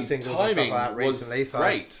Literally, singles timing and stuff like that was recently. So,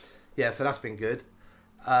 great. yeah, so that's been good.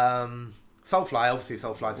 Soulfly, obviously,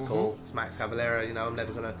 Soulfly's cool. It's Max Cavalera. I'm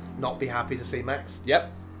never gonna not be happy to see Max.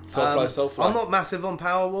 Yep. Soulfly. I'm not massive on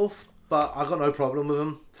Powerwolf, but I've got no problem with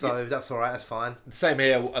them, so that's all right. That's fine. Same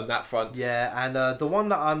here on that front. Yeah, and the one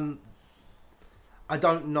that I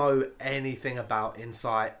don't know anything about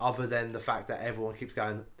Insight other than the fact that everyone keeps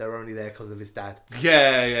going, they're only there because of his dad.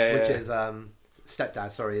 Yeah. Which is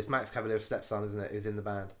stepdad. Sorry, it's Max Cavalera's stepson, isn't it? Who's in the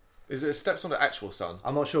band. Is it a stepson or actual son?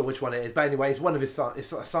 I'm not sure which one it is, but anyway, it's one of his sons.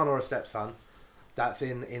 It's a son or a stepson that's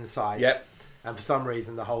in Inside. Yep. And for some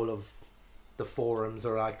reason, the whole of the forums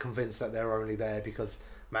are like convinced that they're only there because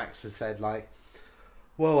Max has said like,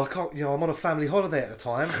 "Well, I can't. I'm on a family holiday at the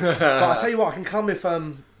time, but I tell you what, I can come if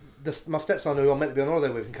my stepson who I'm meant to be on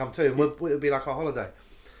holiday with can come too, and it'll be like a holiday."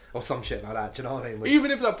 Or some shit like that. Do you know what I mean?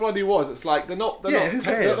 Even if that bloody was, it's like they're not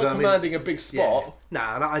commanding a big spot.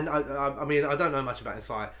 Yeah. Nah, I mean, I don't know much about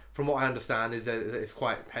Insight. From what I understand, is that it's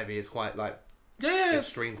quite heavy. It's quite like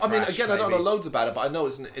extreme. I mean, thrash, again, maybe. I don't know loads about it, but I know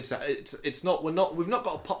it's not. We've not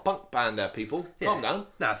got a pop punk band there, people. Yeah. Calm down.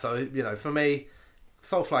 Nah, so for me,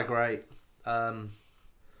 Soulfly great.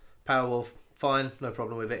 Powerwolf fine, no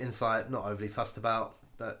problem with it. Insight not overly fussed about,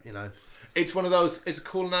 but it's one of those. It's a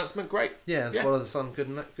cool announcement. Great. Yeah, and Swallow the Sun,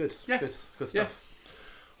 good. Yeah. Good stuff. Yeah.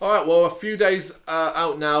 All right, well, a few days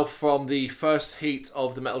out now from the first heat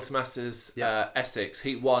of the Metal to Masses Essex.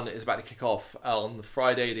 Heat 1 is about to kick off on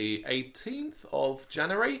Friday the 18th of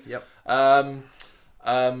January. Yep.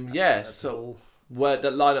 So where the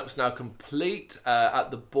lineup's now complete at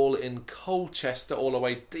the Bull in Colchester, all the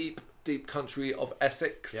way deep country of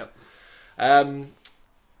Essex. Yep.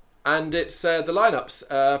 And it's the lineups: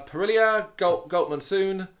 Perilia, Goat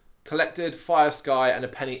Monsoon, Collected, Fire Sky, and a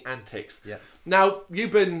Penny Antics. Yeah. Now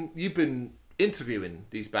you've been interviewing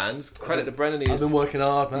these bands. Credit to Brennan. I've been working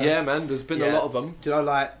hard, man. Yeah, man. There's been a lot of them. Do you know,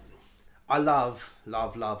 like, I love, and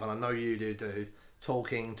I know you do,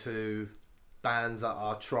 talking to bands that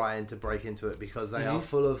are trying to break into it because they are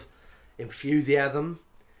full of enthusiasm,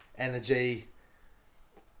 energy,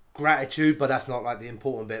 gratitude, but that's not like the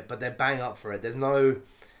important bit. But they're bang up for it. There's no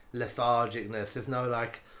lethargicness. There's no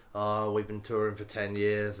like, oh, we've been touring for 10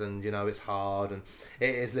 years and it's hard, and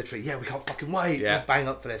it is literally, we can't fucking wait. Yeah. Bang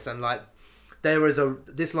up for this. And like,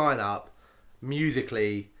 this lineup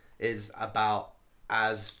musically is about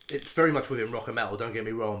it's very much within rock and metal, don't get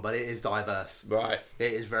me wrong, but it is diverse. Right.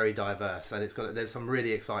 It is very diverse, and there's some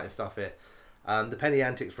really exciting stuff here. The Penny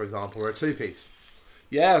Antics, for example, are a 2-piece.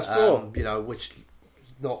 Yeah, I saw. Which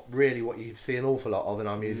not really what you see an awful lot of in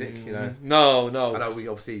our music. No. I know we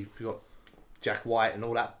got Jack White and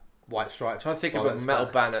all that White Stripes. I'm trying to think of a metal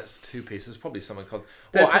band that's 2-piece. There's probably someone called.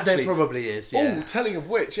 There probably is. Yeah. Oh, telling of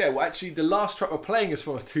which, actually, the last track we're playing is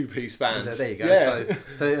from a 2-piece band. There you go. Yeah.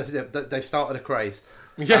 So they've started a craze.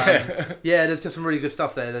 Yeah. There's just some really good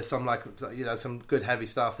stuff there. There's some like some good heavy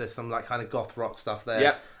stuff. There's some like kind of goth rock stuff there.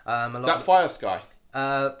 Yeah. Fire Sky.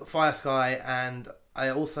 Fire Sky, and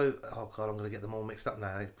I also I'm going to get them all mixed up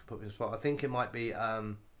now. Put me in the spot. I think it might be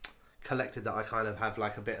Collected that I kind of have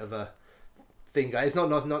like a bit of a thing. It's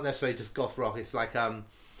not necessarily just goth rock. It's like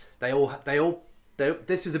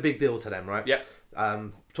this is a big deal to them, right? Yeah.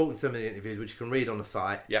 Talking to them in the interviews, which you can read on the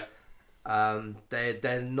site. Yeah.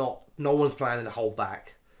 They're not. No one's planning to hold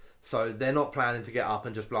back, so they're not planning to get up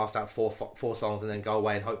and just blast out four songs and then go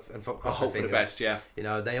away and hope for the best. Yeah.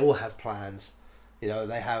 They all have plans.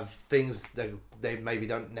 They have things that they maybe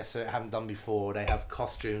haven't done before. They have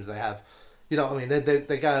costumes. They have.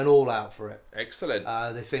 They're going all out for it. Excellent.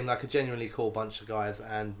 They seem like a genuinely cool bunch of guys,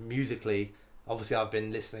 and musically, obviously, I've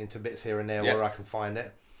been listening to bits here and there where I can find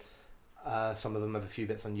it. Some of them have a few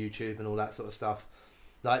bits on YouTube and all that sort of stuff.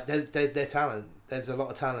 Like they're talent. There's a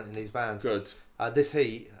lot of talent in these bands. Good. This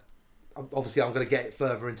heat, obviously, I'm going to get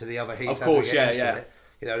further into the other heats. Of course, yeah.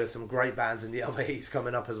 There's some great bands in the other heats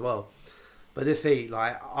coming up as well. But this heat,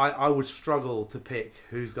 like, I would struggle to pick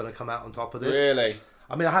who's going to come out on top of this. Really?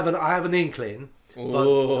 I mean, I have an inkling, but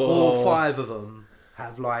all 5 of them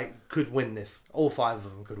could win this. All 5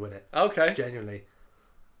 of them could win it. Okay. Genuinely.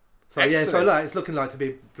 So excellent. It's looking like to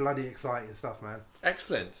be bloody exciting stuff, man.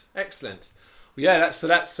 Excellent. Well, yeah, that's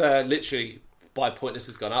literally by point this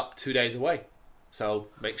has gone up 2 days away. So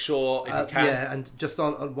make sure if you can. Yeah, and just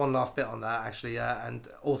on one last bit on that, actually, and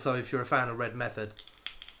also if you're a fan of Red Method,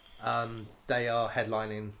 they are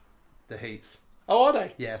headlining the Heats. Oh, are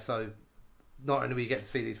they? Yeah, so not only we get to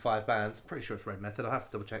see these 5 bands, I'm pretty sure it's Red Method, I'll have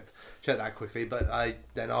to double check that quickly, but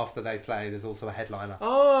then after they play, there's also a headliner.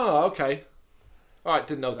 Oh, okay. Alright,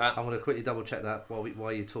 didn't know that. I'm going to quickly double check that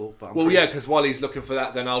while you talk. But because while he's looking for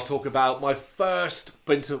that, then I'll talk about my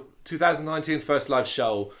been to 2019 first live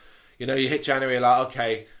show. You know, you hit January, you're like,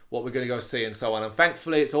 okay, what we're going to go see and so on. And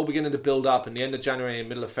thankfully, it's all beginning to build up, and the end of January and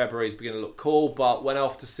middle of February is beginning to look cool. But went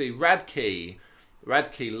off to see Radkey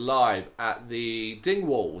live at the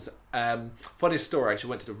Dingwalls. Funny story, actually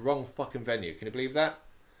went to the wrong fucking venue. Can you believe that?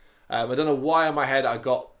 I don't know why in my head I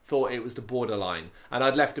thought it was the Borderline, and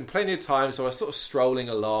I'd left in plenty of time, so I was sort of strolling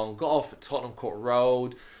along, got off at Tottenham Court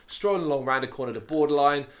Road, strolling along round the corner of the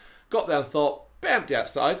Borderline, got there and thought, bit empty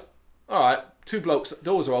outside. Alright, 2 blokes,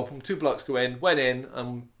 doors are open, 2 blokes go in, went in,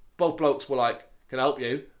 and both blokes were like, can I help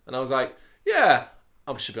you? And I was like, yeah,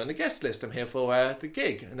 I should be on the guest list, I'm here for the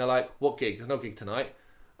gig. And they're like, what gig? There's no gig tonight.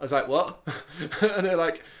 I was like, what? And they're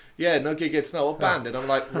like, yeah, no gig, it's no, what band? And I'm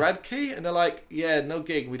like, Radkey? And they're like, yeah, no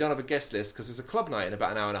gig, we don't have a guest list because there's a club night in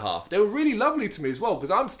about an hour and a half. They were really lovely to me as well,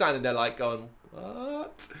 because I'm standing there like going,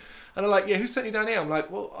 what? And they're like, yeah, who sent you down here? I'm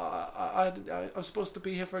like, well, I was supposed to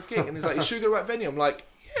be here for a gig. And he's like, you sure you got the right venue? I'm like,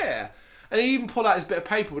 yeah. And he even pulled out his bit of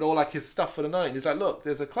paper with all like his stuff for the night. And he's like, look,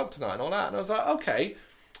 there's a club tonight and all that. And I was like, okay.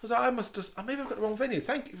 I was like, maybe I've got the wrong venue.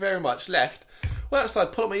 Thank you very much. Left. Went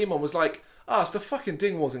outside, pulled up my email and was like, it's the fucking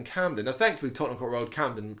Dingwalls in Camden. Now, thankfully, Tottenham Court Road,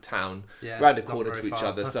 Camden Town, round the corner to each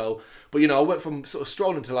other. So, but I went from sort of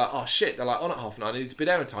strolling to like, oh shit, they're like on at 9:30. I need to be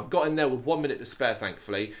there in time. Got in there with 1 minute to spare.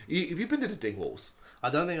 Thankfully, have you been to the Dingwalls? I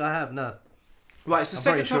don't think I have. No. Right, it's the I'm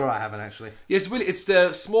second pretty sure I haven't actually. Yeah, it's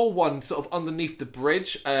the small one, sort of underneath the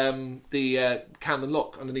bridge, the Camden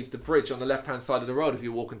Lock underneath the bridge on the left hand side of the road if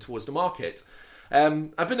you're walking towards the market.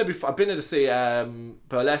 I've been there before. I've been there to see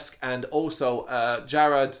Burlesque and also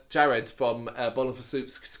Jared from Bowling for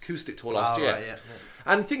Soup's acoustic tour last year. Right, yeah.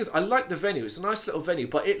 And the thing is, I like the venue. It's a nice little venue,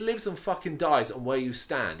 but it lives and fucking dies on where you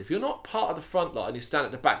stand. If you're not part of the front lot and you stand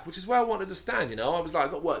at the back, which is where I wanted to stand, I was like,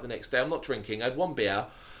 I got work the next day. I'm not drinking. I had 1 beer.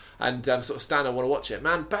 And sort of stand and want to watch it.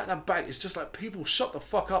 Man, back, it's just like, people shut the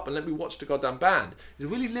fuck up and let me watch the goddamn band. It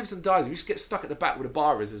really lives and dies. You just get stuck at the back where the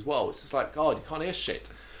bar is as well. It's just like, God, you can't hear shit.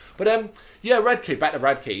 But Radkey, back to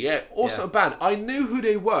Radkey, yeah. Also a band. I knew who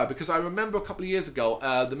they were because I remember a couple of years ago,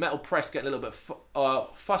 the metal press getting a little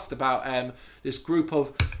bit fussed about this group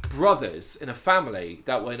of brothers in a family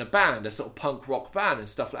that were in a band, a sort of punk rock band and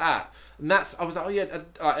stuff like that. And I was like, oh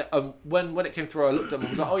yeah, when it came through, I looked at them and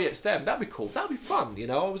was like, oh yeah, it's them. That'd be cool. That'd be fun,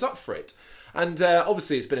 I was up for it. And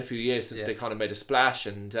obviously, it's been a few years since they kind of made a splash.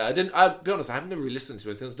 And I'll be honest, I haven't really listened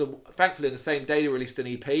to it. Thankfully, in the same day, they released an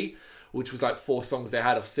EP, which was like 4 songs they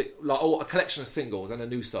had of a collection of singles and a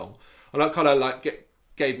new song. And that kind of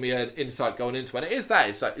gave me an insight going into it. And it is that.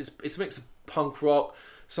 It's like it's a mix of punk rock,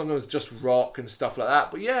 sometimes just rock and stuff like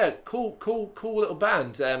that. But yeah, cool little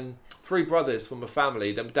band. 3 brothers from a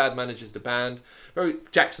family. Their dad manages the band. Very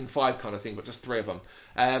Jackson 5 kind of thing, but just 3 of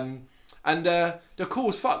them. And they're cool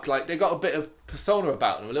as fuck. Like, they got a bit of persona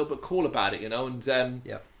about them, a little bit cool about it, And don't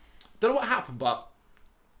know what happened, but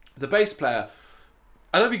the bass player,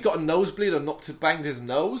 I don't know if he got a nosebleed or banged his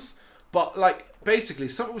nose, but basically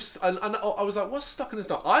something was. And I was like, "What's stuck in his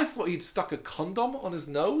nose?" I thought he'd stuck a condom on his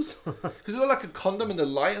nose because it looked like a condom in the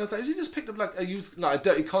light. And I was like, "Has he just picked up a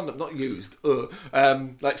dirty condom, not used?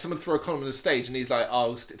 Like someone threw a condom on the stage, and he's like,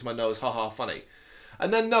 oh, I'll stick to my nose, haha, funny."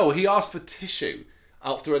 And then no, he asked for tissue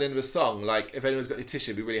after an end of a song. Like, if anyone's got any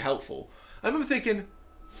tissue, it'd be really helpful. I remember thinking,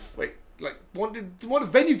 wait. What did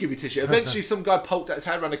venue give you tissue? Eventually, some guy poked out his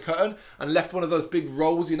hand around a curtain and left one of those big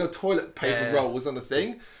rolls, toilet paper rolls on the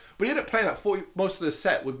thing. But he ended up playing most of the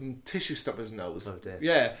set with tissue stuck in his nose. Oh dear.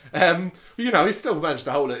 Yeah. He still managed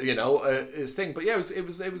to hold it, his thing. But yeah, it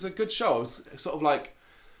was a good show. It was sort of like,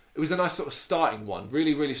 it was a nice sort of starting one.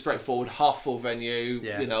 Really, really straightforward, half full venue.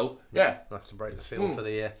 Yeah. Yeah. Nice to break the seal for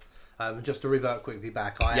the year. Just to revert quickly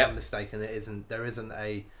back, I am mistaken. There isn't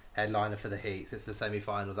a headliner for the Heats. It's the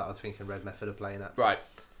semi-final that I was thinking Red Method are playing at. Right.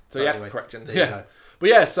 So anyway, correction. Yeah. But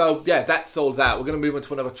that's all that. We're going to move on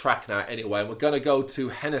to another track now anyway. And we're going to go to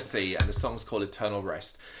Hennessy, and the song's called Eternal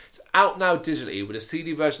Rest. It's out now digitally with a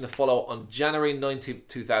CD version to follow on January 19th,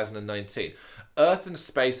 2019. Earth and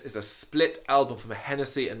Space is a split album from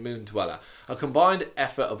Hennessy and Moon Dweller, a combined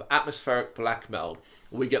effort of atmospheric black metal.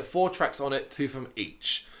 We get 4 tracks on it, 2 from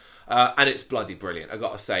each. And it's bloody brilliant, I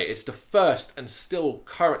gotta say. It's the first and still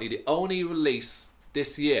currently the only release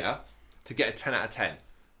this year to get a 10 out of 10.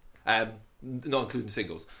 Not including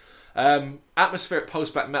singles. Atmospheric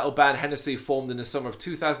post-black metal band Hennessy formed in the summer of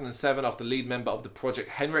 2007 after the lead member of the project,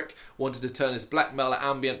 Henrik, wanted to turn his black metal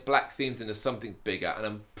ambient black themes into something bigger. And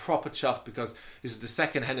I'm proper chuffed because this is the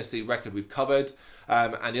second Hennessy record we've covered.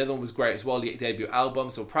 And the other one was great as well, the debut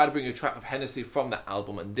album. So proud to bring you a track of Hennessy from that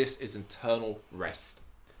album, and this is Eternal Rest.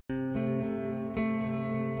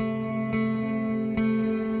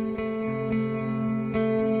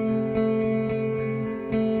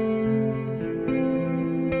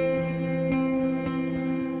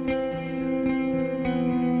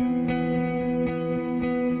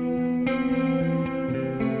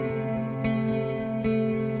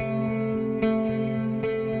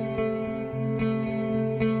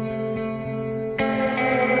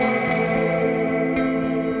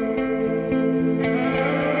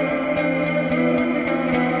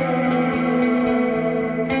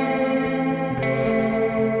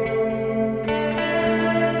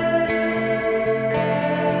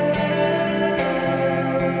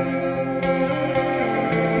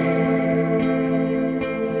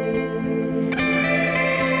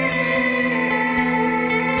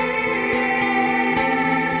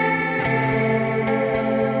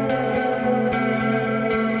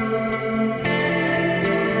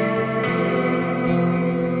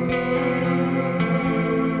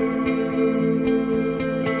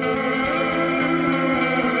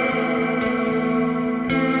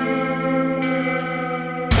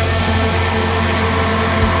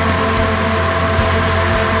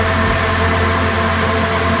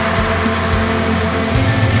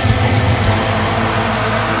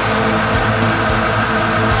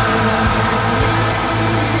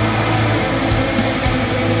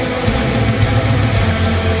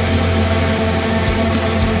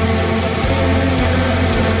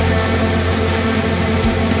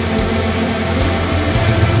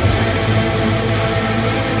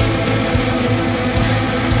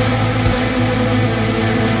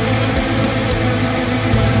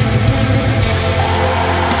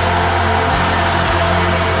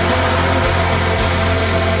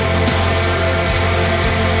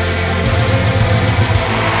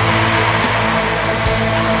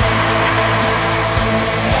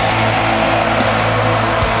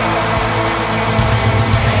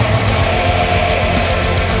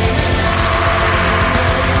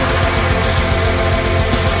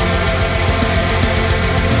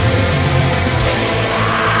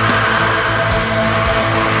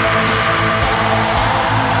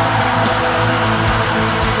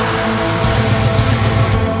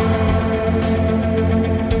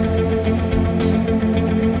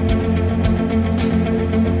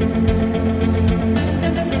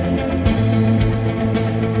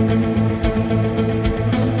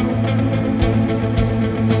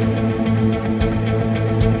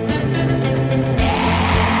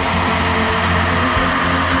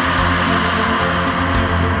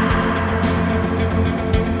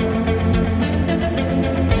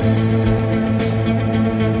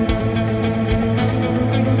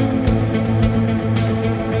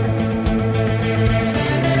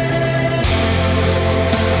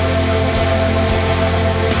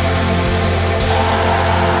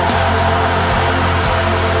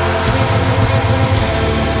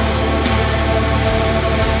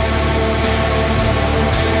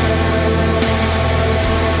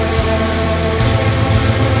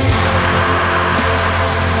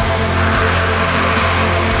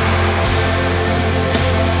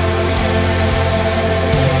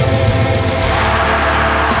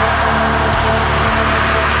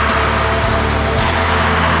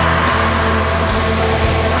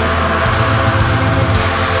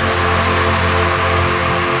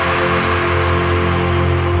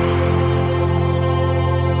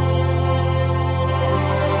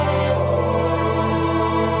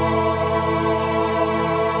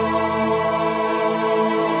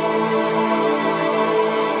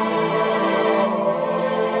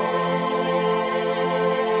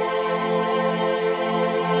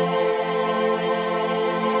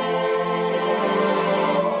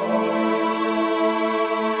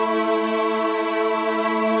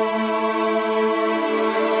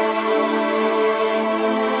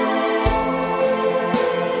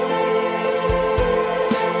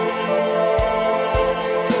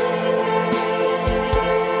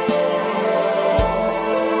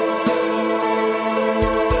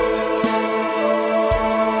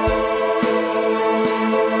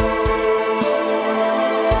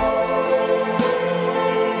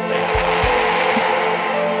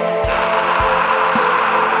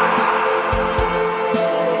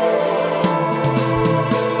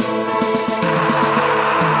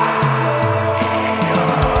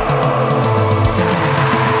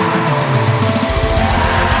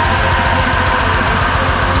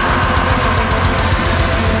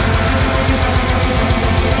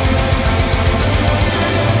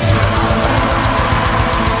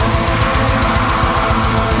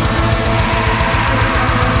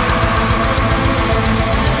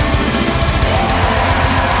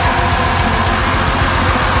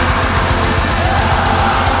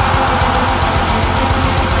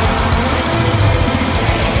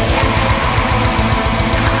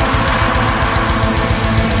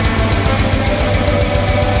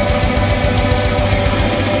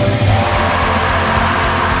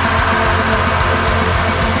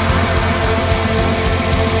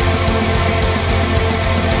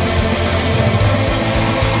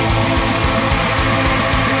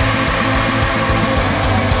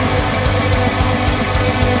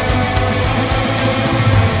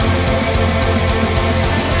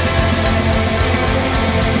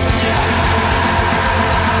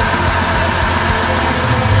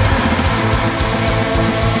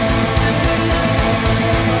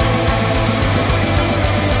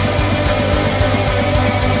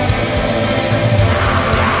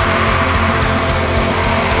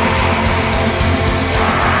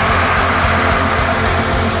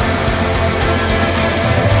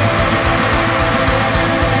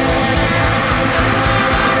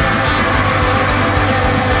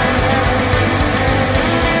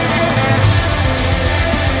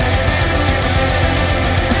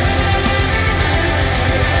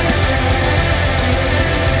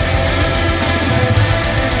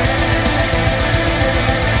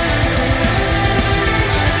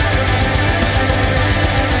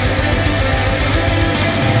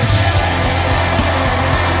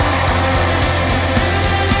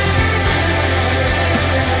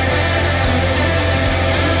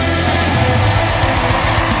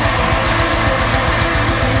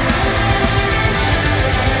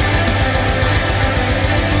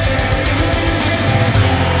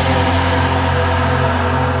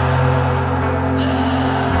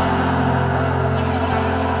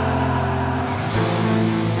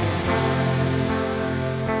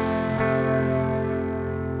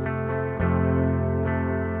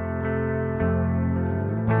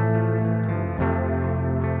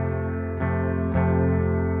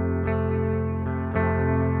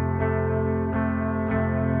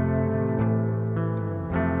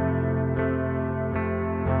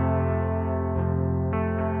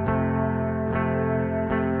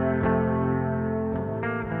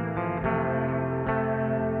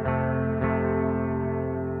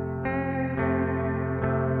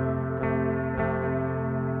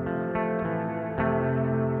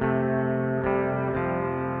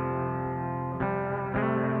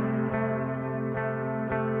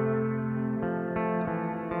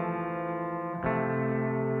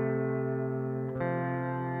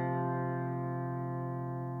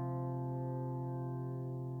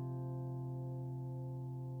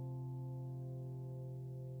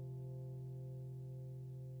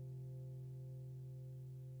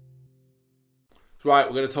 Right,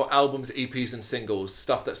 we're going to talk albums, EPs, and singles.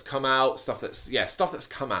 Stuff that's come out, stuff that's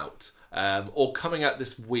come out. Or coming out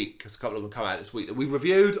this week, because a couple of them come out this week that we've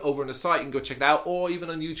reviewed over on the site. You can go check it out, or even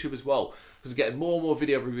on YouTube as well, because we're getting more and more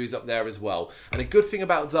video reviews up there as well. And a good thing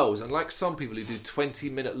about those, unlike some people who do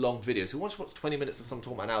 20-minute long videos, who wants to watch 20 minutes of someone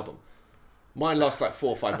talking about an album, mine lasts like 4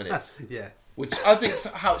 or 5 minutes. Yeah. Which I think is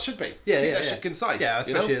how it should be. Yeah, Shit concise. Yeah,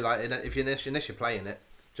 especially you know? like if you're initially playing it.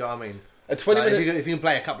 Do you know what I mean? A 20-minute... If you can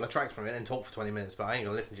play a couple of tracks from it and talk for 20 minutes, but I ain't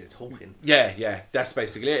going to listen to you talking. Yeah, that's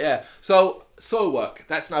basically it, yeah. So, Soil Work,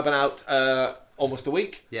 that's now been out almost a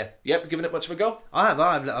week. Yeah. Yep, giving it much of a go?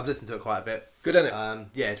 I've listened to it quite a bit. Good, isn't it?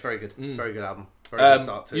 Yeah, it's very good. Very good album. Very good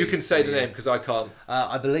start to you can say the name, because I can't.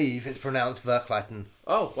 I believe it's pronounced Verkleiten.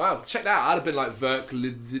 Oh, wow. Check that out. I'd have been like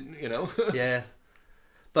Verkleiten, you know? Yeah.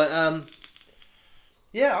 But,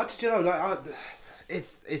 yeah,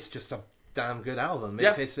 it's just a damn good album.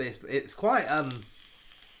 It's quite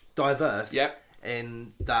diverse. Yep.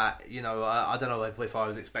 In that, you know, I don't know if I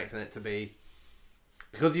was expecting it to be,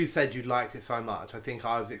 because you said you liked it so much. I think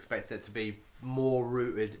I was expecting it to be more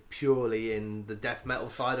rooted purely in the death metal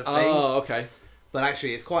side of things. Oh, okay. But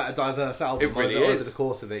actually, it's quite a diverse album. It really over is. the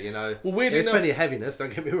course of it. You know, well, weirdly there's enough, plenty of heaviness.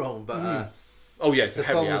 Don't get me wrong, but oh yeah, it's a the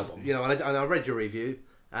heavy songs, album. you know, and I read your review,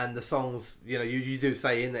 and the songs, you know, you do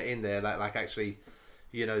say in there that like actually,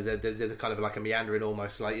 you know, there's a kind of like a meandering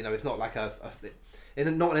almost, like, you know, it's not like not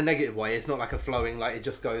in a negative way. It's not like a flowing, like it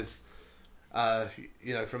just goes,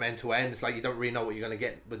 you know, from end to end. It's like you don't really know what you're going to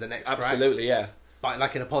get with the next track. Absolutely, yeah. But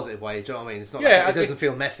like in a positive way, do you know what I mean? It's not. Yeah, like, it doesn't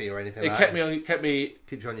feel messy or anything. It like kept that. me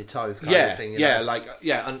Keeps you on your toes. Kind yeah, of thing, you yeah, know? like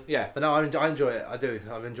yeah. But no, I enjoy it. I do.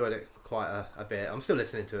 I've enjoyed it quite a bit. I'm still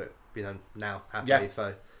listening to it, you know, now happily. Yeah.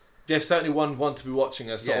 So yeah, certainly one to be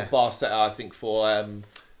watching, a sort of bar setter, I think, for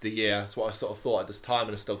the year. That's what I sort of thought at this time,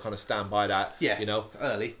 and I still kind of stand by that. Yeah, you know, it's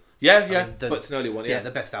early. Yeah, but it's an early one. Yeah,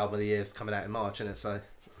 the best album of the year is coming out in March, isn't it? So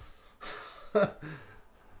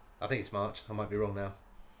I think it's March. I might be wrong now.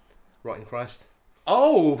 Rotting Christ.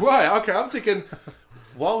 Oh, right, okay. I'm thinking,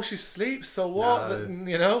 while she sleeps, so what? No.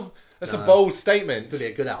 You know, that's a bold statement. It's going to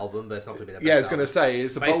be a good album, but it's not going to be the best. Yeah, I was going to say,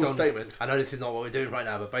 it's a bold statement. I know this is not what we're doing right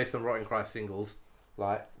now, but based on Rotting Christ singles,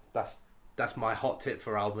 like, that's my hot tip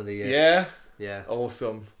for album of the year. Yeah? Yeah.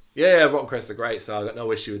 Awesome. Yeah, Rotten Crest are great, so I've got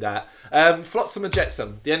no issue with that. Flotsam and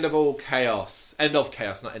Jetsam, The End of All Chaos. End of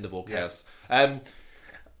Chaos, not End of All Chaos.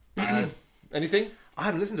 Anything? I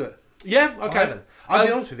haven't listened to it. Yeah, okay. I haven't. I'll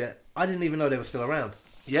be honest with you, I didn't even know they were still around.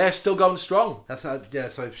 Yeah, still going strong. That's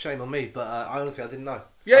so shame on me, but I honestly didn't know.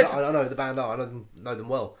 Yeah, I know the band are. I know them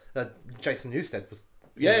well. Jason Newsted was.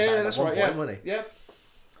 Yeah, that's right. Point, wasn't he? Yeah.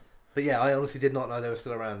 But yeah, I honestly did not know they were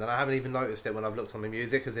still around, and I haven't even noticed it when I've looked on my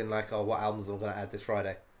music, as in like, oh, what albums I'm going to add this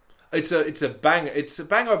Friday. It's a banger. It's a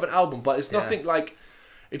banger of an album, but it's nothing like.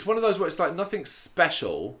 It's one of those where it's like nothing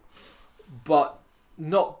special, but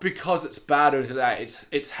not because it's bad or anything like that.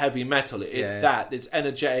 It's heavy metal. It's that. It's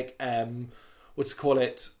energetic. What's call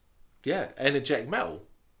it? Yeah, energetic metal.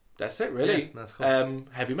 That's it, really. Yeah, that's cool.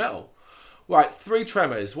 Heavy metal. Right, Three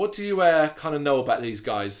Tremors. What do you kind of know about these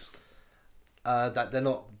guys? That they're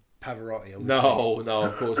not Pavarotti. No,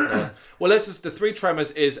 of course not. Well, the Three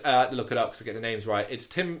Tremors is look it up because I get the names right. It's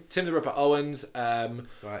Tim the Ripper Owens,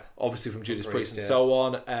 right, obviously from Judas Priest and so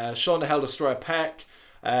on. Sean the Hell Destroyer Peck,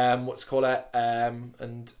 and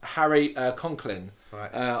Harry Conklin.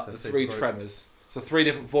 Right, the Three Tremors. So 3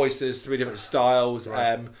 different voices, 3 different styles.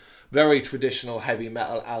 Right. Very traditional heavy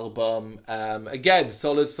metal album. Again,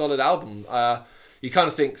 solid album. You kind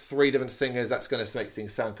of think 3 different singers, that's going to make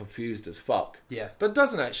things sound confused as fuck. Yeah. But it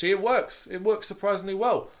doesn't actually. It works. It works surprisingly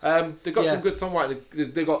well. They've got some good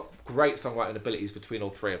songwriting. They've got great songwriting abilities between all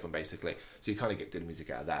 3 of them, basically. So you kind of get good music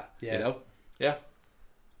out of that. Yeah. You know? Yeah.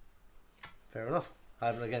 Fair enough. I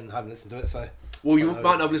haven't listened to it, so... Well, you might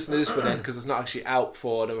not have listened to this one then, because it's not actually out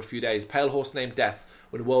for another few days. Pale Horse Named Death,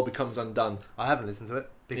 When the World Becomes Undone. I haven't listened to it,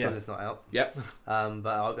 because it's not out. Yep.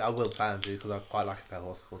 But I will plan to, because I quite like a Pale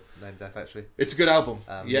Horse called Named Death, actually. It's a good album.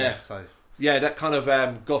 So... Yeah, that kind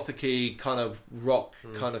of gothic-y, kind of rock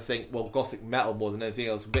kind of thing. Well, gothic metal more than anything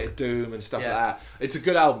else. A bit of doom and stuff like that. It's a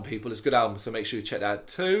good album, people. It's a good album, so make sure you check that out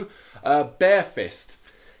too. Barefist.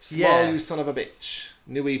 Smile, You Son of a Bitch.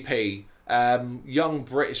 New EP. Young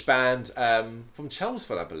British band from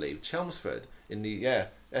Chelmsford, I believe. Chelmsford in the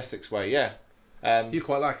Essex way. You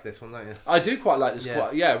quite like this one, don't you? I do quite like this.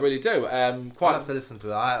 I really do. I'll have to listen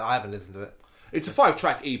to it. I haven't listened to it. It's a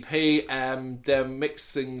 5-track EP. They're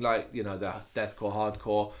mixing like the deathcore,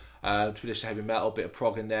 hardcore, traditional heavy metal, bit of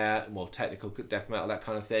prog in there, more technical death metal, that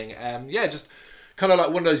kind of thing. Just kind of like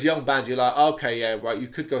one of those young bands. You're like, okay, yeah, right. You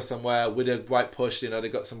could go somewhere with a right push.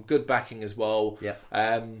 They've got some good backing as well. Yeah.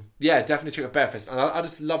 Definitely check out Barefist. And I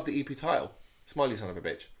just love the EP title. Smiley son of a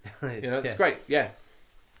bitch. It's great. Yeah.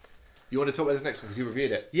 You want to talk about this next one because you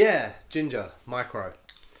reviewed it? Yeah, Ginger, Micro.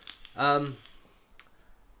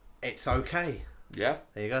 It's okay. Yeah.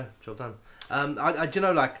 There you go. Job done.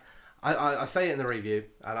 I say it in the review,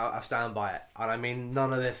 and I stand by it, and I mean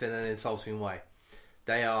none of this in an insulting way.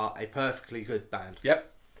 They are a perfectly good band.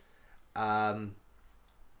 Yep. I'm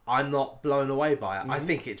not blown away by it. I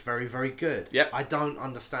think it's very, very good. Yep. I don't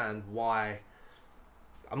understand why.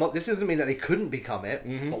 This doesn't mean that they couldn't become it,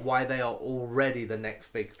 but why they are already the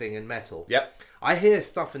next big thing in metal. Yep. I hear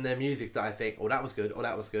stuff in their music that I think, oh, that was good, or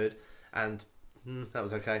that was good, and that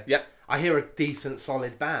was okay. Yep. I hear a decent,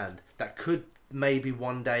 solid band that could maybe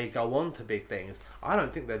one day go on to big things. I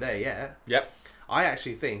don't think they're there yet. Yep. I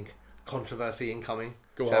actually think controversy incoming.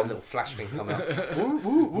 Go Should on. have a little flash thing come out.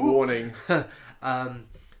 Warning.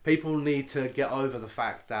 People need to get over the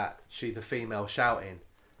fact that she's a female shouting,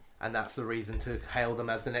 and that's the reason to hail them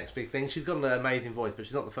as the next big thing. She's got an amazing voice, but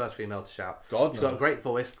she's not the first female to shout. God, she's no. got a great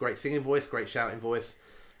voice, great singing voice, great shouting voice.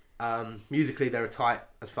 Musically, they're tight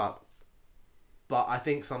as fuck. But I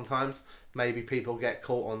think sometimes maybe people get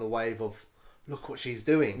caught on the wave of, look what she's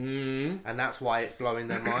doing. And that's why it's blowing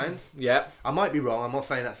their minds. Yeah. I might be wrong. I'm not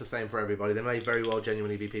saying that's the same for everybody. There may very well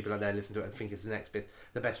genuinely be people out there listen to it and think it's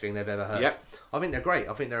the best thing they've ever heard. Yep. I think they're great.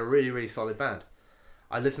 I think they're a really, really solid band.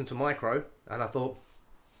 I listened to Micro and I thought,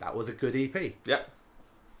 that was a good EP. Yep.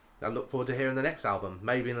 I look forward to hearing the next album.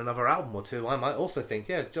 Maybe in another album or two, I might also think,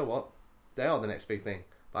 yeah, do you know what? They are the next big thing.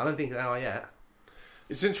 But I don't think they are yet.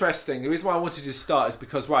 It's interesting. The reason why I wanted you to start is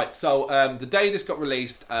because, so the day this got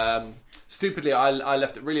released, stupidly, I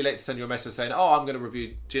left it really late to send you a message saying, oh, I'm going to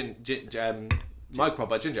review Micro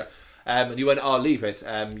by Ginger. And you went, oh, leave it.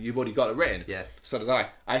 You've already got it written. Yeah. So did I.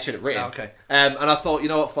 I actually had it written. Oh, okay. And I thought, you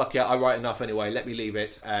know what, fuck yeah, I write enough anyway. Let me leave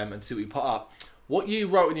it and see what you put up. What you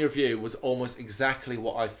wrote in your review was almost exactly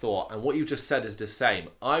what I thought. And what you just said is the same.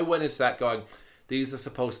 I went into that going, these are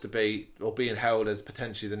supposed to be, or being held as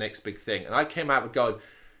potentially the next big thing. And I came out with going,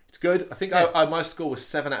 it's good. I think my score was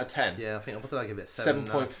 7 out of 10. Yeah, I think, what did I give it?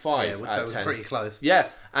 7.5 out of 10. Pretty close. Yeah.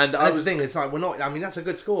 And that's the thing, it's like, we're not, I mean, that's a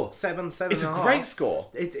good score. 7 It's and a half. great score.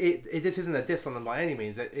 This isn't a diss on them by any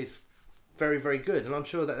means. It's very, very good. And I'm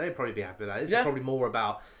sure that they'd probably be happy with that. This is probably more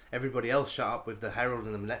about everybody else shut up with the Herald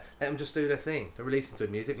and them. Let them just do their thing. They're releasing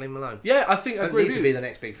good music. Leave them alone. Yeah, I think I agree They don't need with to you. be the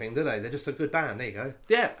next big thing, do they? They're just a good band. There you go.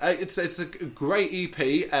 Yeah, it's a great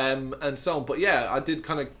EP and so on. But yeah, I did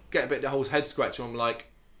kind of get a bit of the whole head scratch. I'm like,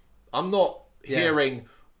 I'm not hearing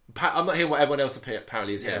what everyone else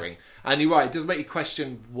apparently is hearing. And you're right, it does make you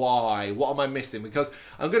question why. What am I missing? Because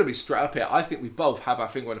I'm going to be straight up here. I think we both have our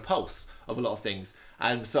finger on the pulse of a lot of things.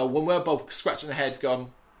 And so when we're both scratching our heads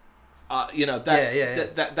going,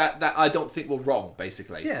 that I don't think we're wrong,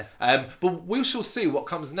 basically. Yeah. But we shall see what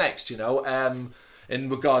comes next, in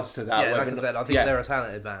regards to that. Yeah, like I said, I think they're a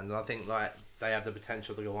talented band, and I think like they have the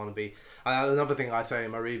potential to go on and be. Another thing I say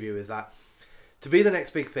in my review is that to be the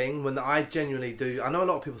next big thing, when I genuinely do, I know a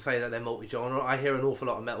lot of people say that they're multi-genre. I hear an awful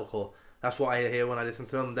lot of metalcore. That's what I hear when I listen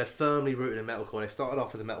to them. They're firmly rooted in metalcore. They started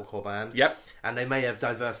off as a metalcore band. Yep. And they may have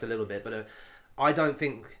diversed a little bit, but I don't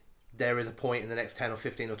think there is a point in the next 10 or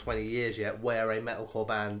 15 or 20 years yet where a metalcore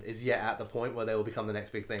band is yet at the point where they will become the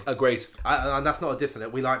next big thing. Agreed. And that's not a diss on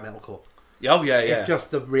it. We like metalcore. Oh, yeah. It's just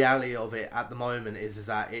the reality of it at the moment is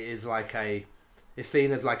that it is like it's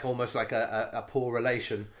seen as like almost like a poor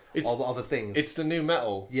relation of other things. It's the new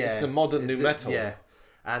metal. Yeah. It's the modern new metal. Yeah.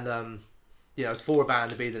 And, for a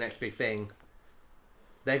band to be the next big thing,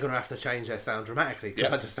 they're going to have to change their sound dramatically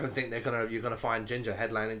because I just don't think you're going to find Ginger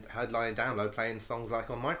headlining Download playing songs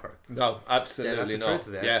like on Micro. No, absolutely that's the not. truth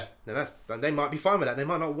of it. Yeah. And they might be fine with that. They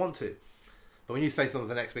might not want to. But when you say something's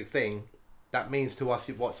the next big thing, that means to us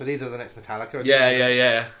what? So these are the next Metallica.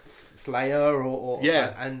 Yeah. Slayer or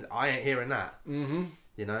yeah. And I ain't hearing that. Mm-hmm.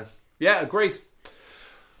 Yeah, agreed.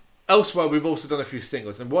 Elsewhere, we've also done a few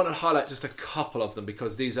singles, and we want to highlight just a couple of them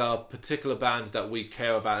because these are particular bands that we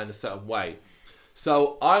care about in a certain way.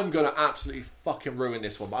 So I'm going to absolutely fucking ruin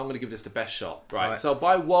this one, but I'm going to give this the best shot. Right. So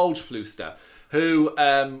by Waldflüster, who,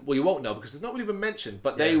 you won't know because it's not really been mentioned,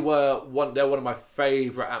 but they're one of my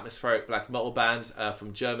favourite atmospheric black metal bands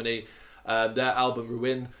from Germany. Their album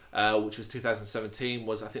Ruin, which was 2017,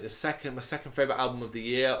 was I think my second favourite album of the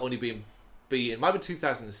year, only being beaten. It might be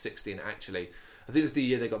 2016 actually. I think it was the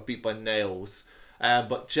year they got beat by Nails.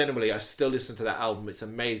 But generally, I still listen to that album. It's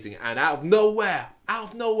amazing. And out of nowhere,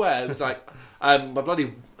 it was like,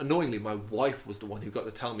 annoyingly, my wife was the one who got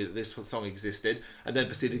to tell me that this song existed, and then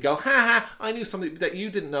proceeded to go, I knew something that you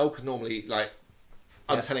didn't know, because normally,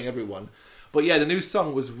 I'm telling everyone. But yeah, the new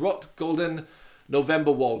song was Rot Golden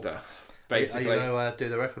November Walder, basically. Are you going to do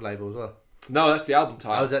the record label as well? No, that's the album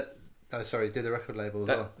title. Oh, is it? Oh, sorry, did the record label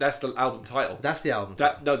as well. That's the album title. That's the album.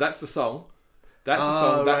 No, that's the song. That's the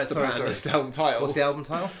song. That's the band. That's the album title. What's the album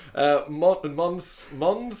title?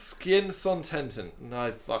 Måneskin Sontenten.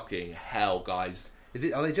 No fucking hell, guys. Are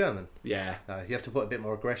they German? Yeah. You have to put a bit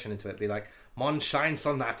more aggression into it. Be like, Mondschein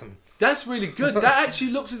Sonaten. That's really good. That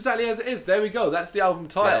actually looks exactly as it is. There we go. That's the album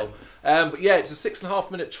title. But yeah, it's a 6.5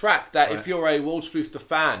 minute track that if you're a Waldflüster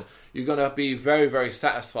fan, you're going to be very, very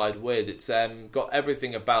satisfied with. It's got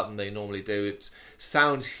everything about them they normally do. It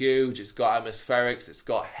sounds huge. It's got atmospherics. It's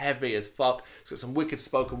got heavy as fuck. It's got some wicked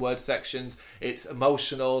spoken word sections. It's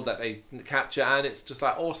emotional that they capture, and it's just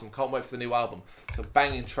like awesome. Can't wait for the new album. It's a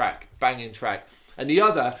banging track. Banging track. And the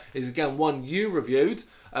other is, again, one you reviewed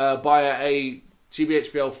by a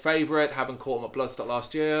GBHBL favourite, having caught him at Bloodstock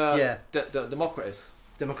last year. Yeah. Democritus.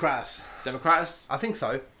 Democritus. I think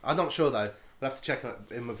so. I'm not sure though. We'll have to check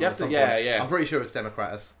in with him. Yeah. I'm pretty sure it's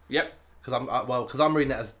Democritus. Yep. Because I'm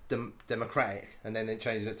reading it as democratic, and then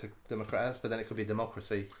changing it to Democritus, but then it could be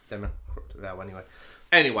democracy.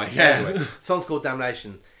 Anyway, yeah. Song's called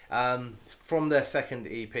Damnation. It's from their second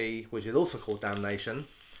EP, which is also called Damnation,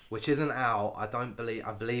 which isn't out. I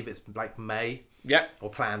believe it's like May. Yep. Or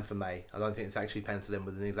planned for May. I don't think it's actually penciled in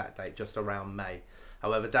with an exact date, just around May.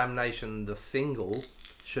 However, Damnation, the single,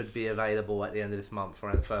 should be available at the end of this month,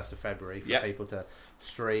 around the 1st of February, for people to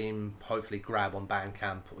stream, hopefully grab on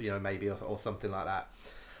Bandcamp, maybe, or something like that.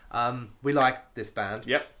 We like this band.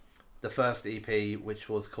 Yep. The first EP, which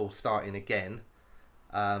was called Starting Again,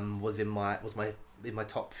 was in my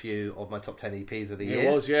top few of my top 10 EPs of the year.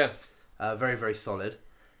 It was, yeah. Very, very solid.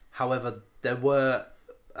 However, there were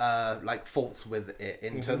faults with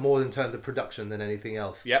it more in terms of production than anything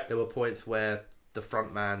else. Yep. There were points where the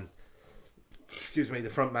frontman's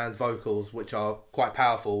vocals, which are quite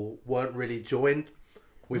powerful, weren't really joined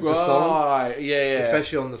with the song. Right, yeah.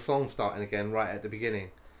 Especially on the song Starting Again, right at the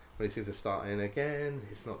beginning, when he says it's starting again,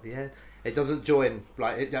 it's not the end. It doesn't join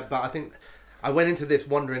but I think I went into this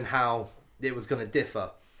wondering how it was going to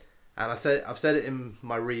differ. And I've said it in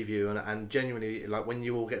my review, and genuinely, when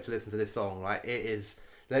you all get to listen to this song,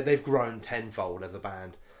 they've grown tenfold as a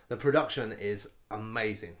band. The production is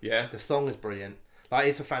amazing. Yeah. The song is brilliant.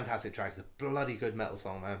 It's a fantastic track. It's a bloody good metal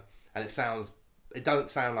song, man. And it doesn't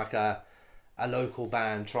sound like a local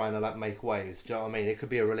band trying to make waves. Do you know what I mean? It could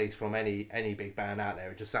be a release from any big band out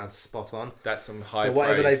there. It just sounds spot on. That's some high So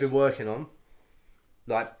whatever they've been working on,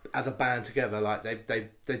 as a band together, they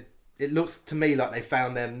it looks to me like they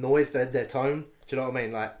found their noise, their tone. Do you know what I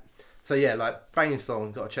mean? Banging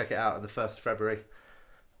song. Got to check it out on the 1st of February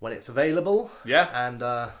when it's available. Yeah. And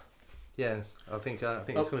I think it's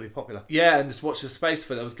going to be popular. Yeah, and just watch the space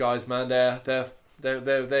for those guys, man. They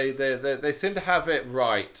seem to have it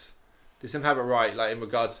right. They seem to have it right, in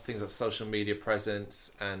regards to things like social media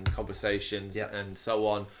presence and conversations and so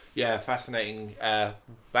on. Yeah, fascinating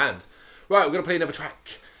band. Right, we're going to play another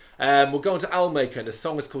track. We're going to Owlmaker, and the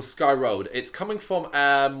song is called Sky Road. It's coming from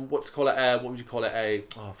what would you call it?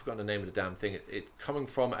 I've forgotten the name of the damn thing. It's coming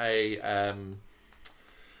from a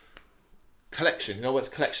collection. You know what's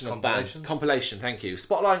collection of bands? Compilation. Thank you.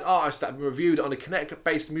 Spotlighting artists that have been reviewed on a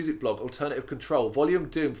Connecticut-based music blog, Alternative Control. Volume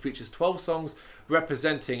Doom features 12 songs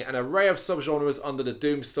representing an array of subgenres under the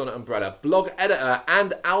Doom Stunner umbrella. Blog editor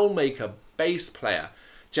and Owlmaker bass player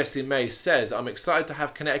Jesse May says, "I'm excited to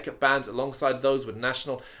have Connecticut bands alongside those with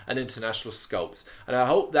national and international scopes. And I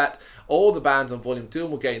hope that all the bands on Volume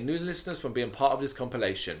Doom will gain new listeners from being part of this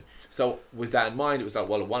compilation." So with that in mind, it was the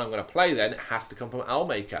one I'm going to play then, it has to come from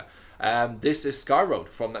Owlmaker. This is Sky Road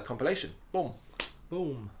from that compilation. Boom.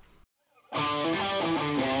 Boom.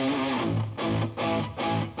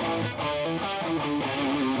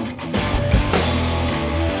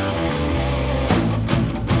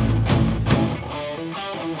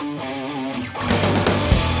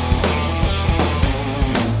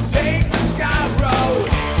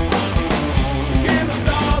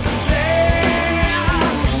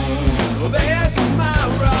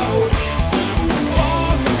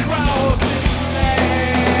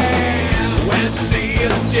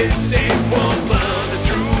 Gypsy woman, the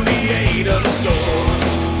true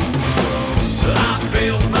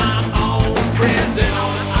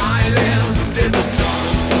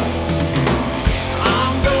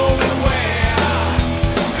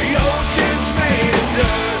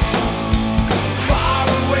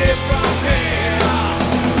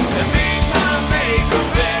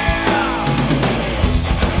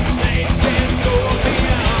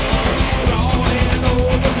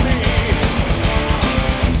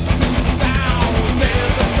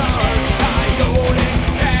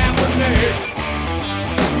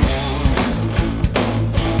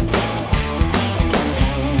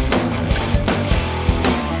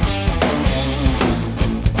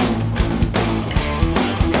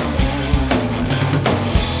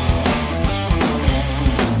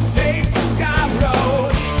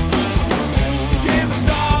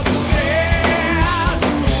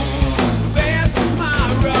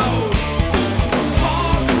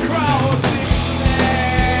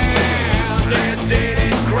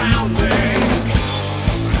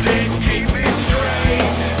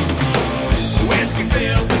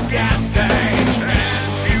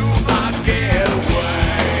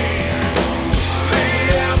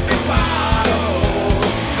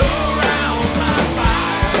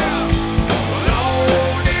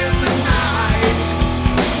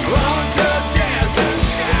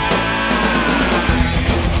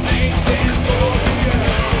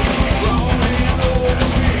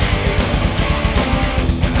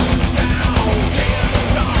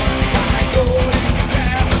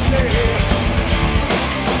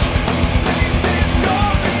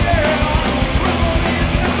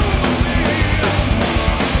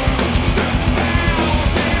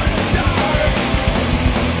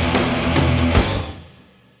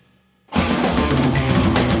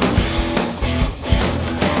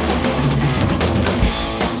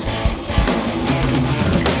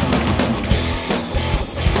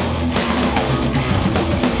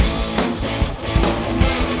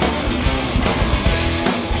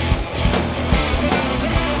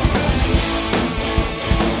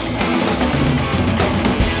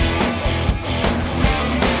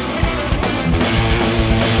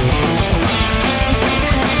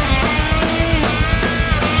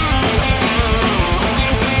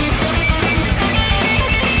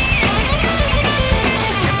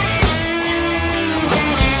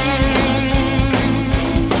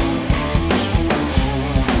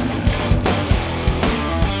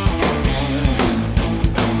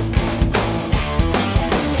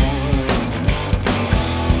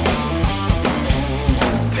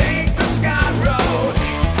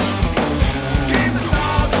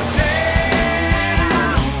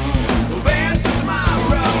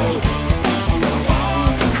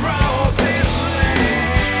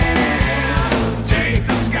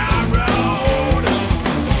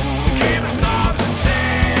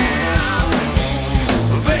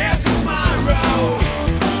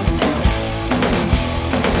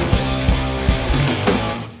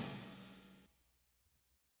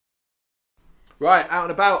Right, out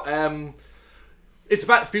and about. It's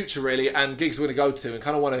about the future, really, and gigs we're going to go to, and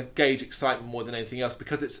kind of want to gauge excitement more than anything else,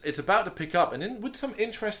 because it's about to pick up, and with some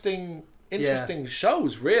interesting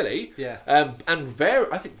shows, really. Yeah. And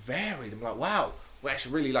I think varied. I'm like, wow, we're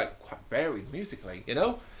actually really like quite varied musically, you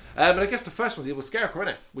know. And I guess the first one's was Scarecrow,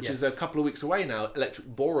 innit? Which is a couple of weeks away now.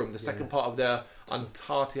 Electric Ballroom, the second part of their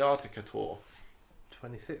Antarctica tour.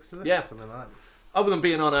 26th, is it? Yeah. Something like that. Other than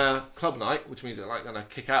being on a club night, which means they're like going to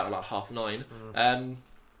kick out at like 9:30.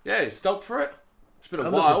 Yeah, stoked for it. It's been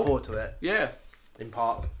a while. I'm looking forward to it. Yeah. In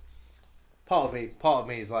part of me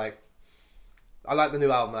is like, I like the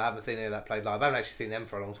new album. I haven't seen any of that played live. I haven't actually seen them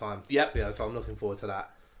for a long time. Yep. Yeah, so I'm looking forward to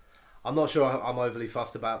that. I'm not sure I'm overly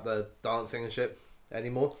fussed about the dancing and shit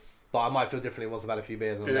anymore, but I might feel differently once I've had a few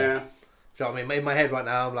beers on there. Do you know what I mean? In my head right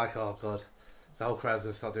now, I'm like, oh god, the whole crowd's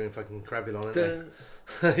gonna start doing fucking Crabulon, aren't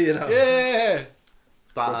they? You know? Yeah.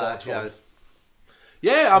 But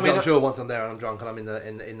yeah, I mean, I'm sure once I'm there and I'm drunk and I'm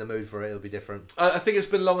in the mood for it, it'll be different. I think it's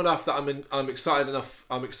been long enough that I'm excited enough.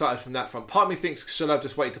 I'm excited from that front. Part of me thinks, should I have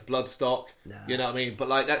just waited to Bloodstock? Nah. You know what I mean? But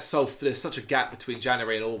like there's such a gap between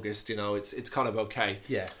January and August. You know, it's kind of okay.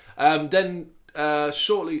 Yeah. Then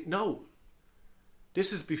shortly, no.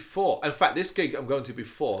 This is before. In fact, this gig I'm going to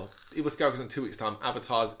before. It was Scarecrow's in 2 weeks' time.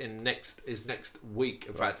 Avatar's is next week.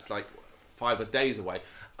 In fact, it's like 5 days away.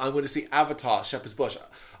 I'm going to see Avatar, Shepherd's Bush.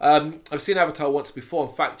 I've seen Avatar once before.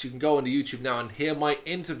 In fact, you can go onto YouTube now and hear my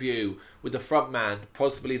interview with the front man,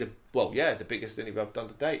 possibly the biggest interview I've done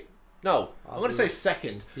to date. No, I'm going to say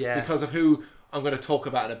second, because of who I'm going to talk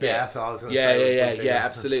about in a bit. Yeah, that's what I was going to say. Yeah,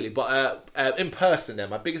 absolutely. But in person then,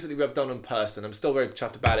 my biggest interview I've done in person. I'm still very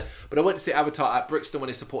chuffed about it. But I went to see Avatar at Brixton when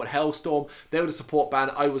they supported Hellstorm. They were the support band.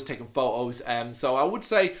 I was taking photos. So I would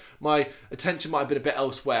say my attention might have been a bit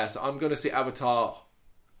elsewhere. So I'm going to see Avatar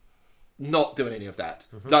not doing any of that.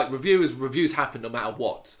 Like reviews happen no matter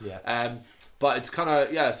what. Yeah. But it's kind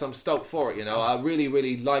of, so I'm stoked for it, you know. I really,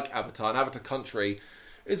 really like Avatar, and Avatar Country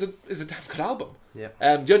is a damn good album. Yeah.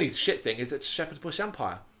 The only shit thing is it's Shepherd's Bush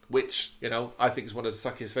Empire, which, you know, I think is one of the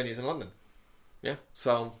suckiest venues in London. Yeah.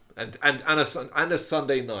 So and a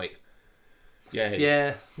Sunday night.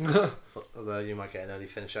 Yeah. Although you might get an early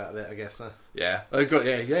finish out of it, I guess. Yeah. I got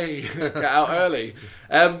yay. Get out early.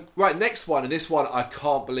 Right, next one, and this one I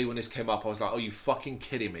can't believe when this came up. I was like, "Oh, you fucking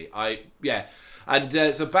kidding me?" And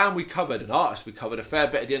it's a band we covered, an artist we covered a fair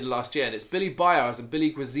bit at the end of last year, and it's Billy Bios and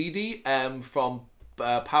Billy Grazidi from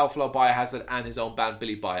Powerflow Biohazard and his own band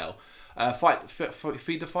Billy Bio.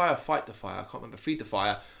 Feed the Fire, Fight the Fire. I can't remember. Feed the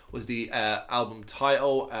Fire was the album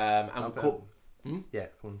title, Yeah,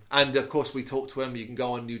 cool. And of course we talked to him. You can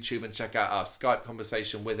go on YouTube and check out our Skype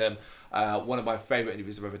conversation with him. One of my favourite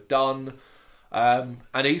interviews I've ever done.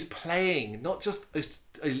 And he's playing, not just,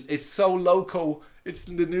 it's so local. It's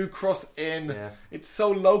the New Cross Inn. Yeah. It's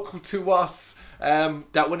so local to us.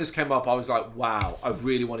 That when this came up, I was like, wow, I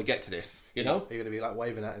really want to get to this, you know? You're going to be like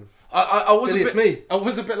waving at him. I was Billy, a bit, it's me. I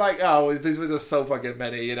was a bit like, oh, these were just so fucking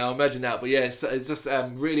many, you know, imagine that. But yeah, it's just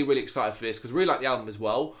really, really excited for this, because I really like the album as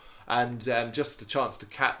well. And just a chance to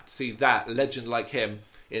see that legend like him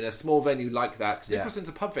in a small venue like that, because New Cross Inn's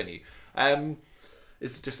a pub venue.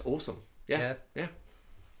 It's just awesome. Yeah.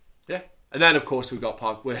 And then, of course,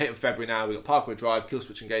 we're hitting February now. We've got Parkway Drive,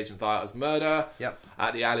 Killswitch Engage and Thiotas Murder. Yep.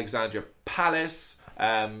 At the Alexandria Palace.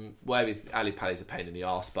 Where Ali Palace is a pain in the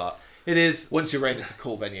arse, but it is. Once you're in, it's a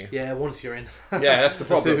cool venue. Yeah, once you're in. Yeah, that's the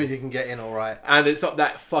problem. Assuming you can get in all right. And it's up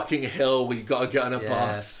that fucking hill where you've got to get on a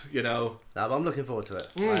bus, you know. No, but I'm looking forward to it.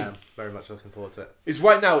 I am very much looking forward to it. It's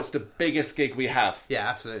right now, it's the biggest gig we have. Yeah,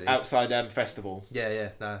 absolutely. Outside festival. Yeah.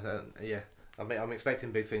 Yeah. I'm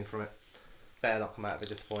expecting big things from it. Better not come out of it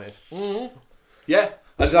disappointed. Mm-hmm. Yeah.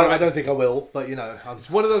 I don't think I will, but you know, it's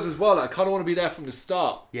one of those as well. I kind of want to be there from the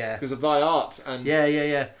start. Yeah. Because of thy art and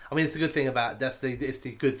yeah. I mean, it's the good thing about it's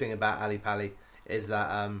the good thing about Ali Pali is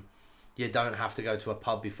that you don't have to go to a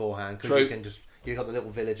pub beforehand. True. You can you've got the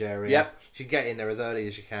little village area. Yep. You get in there as early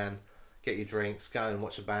as you can, get your drinks, go and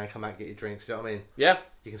watch the band, come out, get your drinks. You know what I mean? Yeah.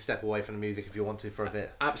 You can step away from the music if you want to for a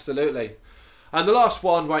bit. Absolutely. And the last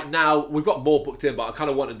one right now, we've got more booked in, but I kind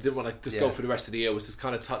of didn't want to just go for the rest of the year, was just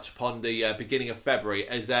kind of touch upon the beginning of February.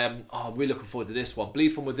 I'm really looking forward to this one.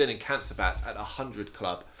 Bleed From Within and Cancer Bats at 100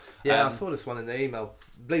 Club. Yeah, I saw this one in the email.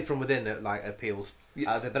 Bleed From Within appeals,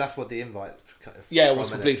 but that's what the invite. It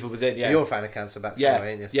was for Bleed From Within. Yeah, you're a fan of Cancer Bats,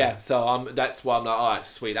 anyway, ain't you? Yeah. So that's why I'm like, all right,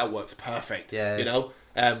 sweet, that works perfect. Yeah, you know.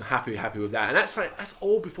 Happy with that, and that's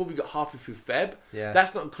all before we got halfway through Feb. Yeah,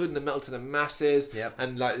 that's not including the Metal to the Masses. Yep.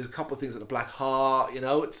 And like there's a couple of things at the Black Heart. You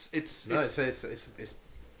know, it's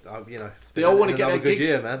They all want to get their good gigs.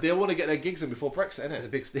 year, man. They all want to get their gigs in before Brexit, The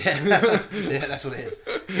innit? big, yeah, that's what it is.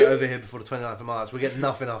 Get over here before the 29th of March. We get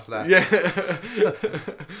nothing after that.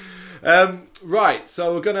 Yeah. Right,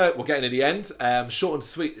 so we're getting to the end. Short and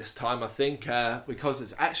sweet this time, I think, because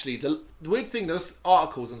it's actually the weird thing. Those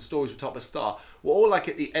articles and stories we talked about start were all like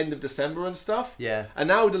at the end of December and stuff. Yeah. And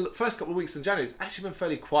now the first couple of weeks in January, it's actually been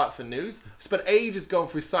fairly quiet for news. I spent ages going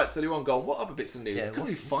through sites earlier on, going, what other bits of news? Yeah, Couldn't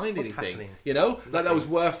really find what's anything. happening? You know, like that was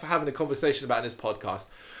worth having a conversation about in this podcast.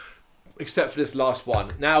 Except for this last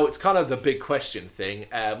one. Now, it's kind of the big question thing.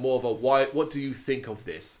 More of a why. What do you think of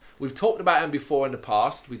this? We've talked about him before in the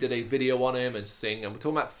past. We did a video on him and we're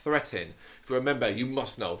talking about Threatin. If you remember, you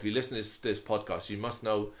must know. If you listen to this podcast, you must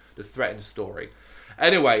know the Threatin story.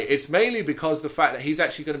 Anyway, it's mainly because of the fact that he's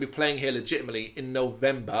actually going to be playing here legitimately in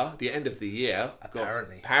November, the end of the year.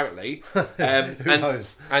 Apparently. Who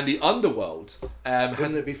knows? And the Underworld.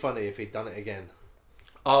 Wouldn't it be funny if he'd done it again?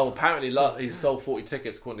 Oh, apparently he sold 40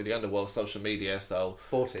 tickets according to the Underworld social media. So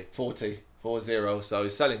 40, so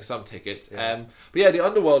he's selling some tickets. Yeah. But yeah, the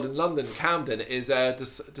Underworld in London, Camden, is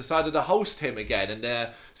decided to host him again,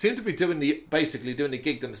 and seem to be basically doing the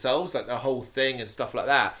gig themselves, like the whole thing and stuff like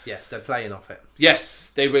that. Yes, they're playing off it.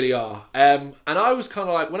 Yes, they really are. And I was kind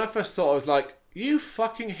of like, when I first saw it, I was like, you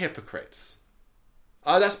fucking hypocrites.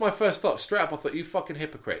 That's my first thought. Straight up, I thought, you fucking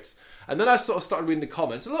hypocrites. And then I sort of started reading the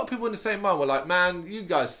comments. A lot of people in the same mind were like, man, you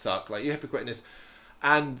guys suck. Like, you're hypocrite in this.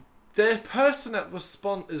 And the person that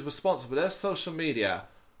is responsible, their social media,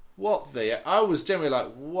 I was generally like,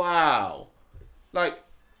 wow. Like,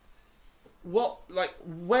 what? Like,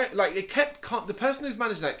 where? Like, it kept, the person who's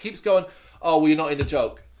managing that keeps going, oh, well, you're not in the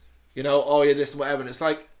joke. You know, oh, you're this and whatever. And it's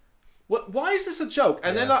like, why is this a joke?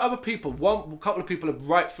 And then like other people, a couple of people have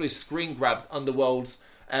rightfully screen grabbed Underworld's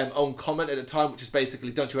own comment at the time, which is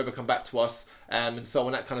basically, don't you ever come back to us, and so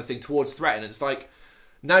on, that kind of thing, towards Threatin. And it's like,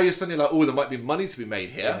 now you're suddenly like, oh, there might be money to be made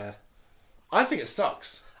here. Yeah. I think it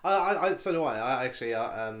sucks. So do I. I actually,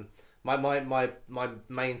 my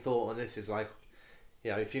main thought on this is like,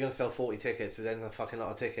 you know, if you're going to sell 40 tickets, then a fucking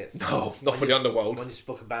lot of tickets. No, not for the Underworld. When you just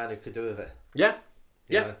book a band who could do with it. Yeah.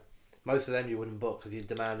 You know, most of them you wouldn't book because you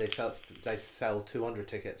demand they sell 200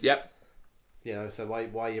 tickets. Yep. You know, so why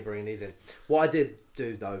are you bringing these in? What I did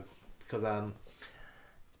do though, because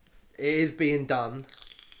it is being done,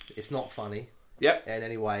 it's not funny. Yep. In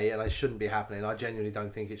any way, and it shouldn't be happening. I genuinely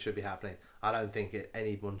don't think it should be happening. I don't think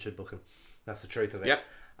anyone should book him. That's the truth of it.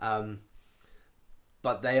 Yep.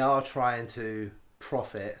 But they are trying to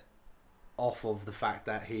profit off of the fact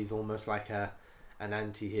that he's almost like an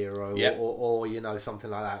anti-hero, or you know, something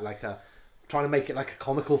like that, like trying to make it like a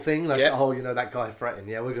comical thing, like oh, you know, that guy threatened,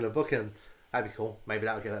 we're going to book him. That'd be cool. Maybe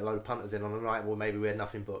that'll get a load of punters in on a night. Well, maybe we had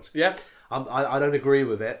nothing booked. Yeah. I don't agree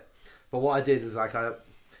with it, but what I did was like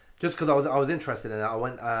just because I was interested in it, I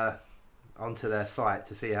went onto their site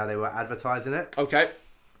to see how they were advertising it. Okay.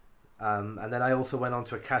 And then I also went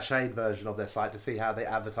onto a cached version of their site to see how they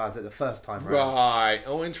advertised it the first time around. Right.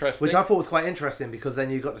 Oh, interesting. Which I thought was quite interesting because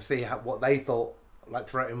then you got to see what they thought like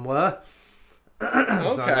Threatin were.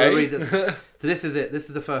 Okay. So this is it. This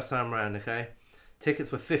is the first time around. Okay.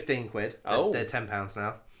 Tickets were £15. Oh. They're £10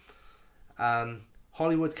 now.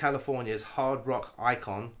 Hollywood, California's hard rock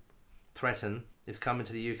icon, Threatin, is coming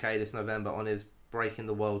to the UK this November on his Breaking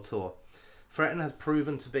the World tour. Threatin has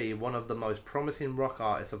proven to be one of the most promising rock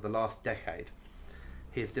artists of the last decade.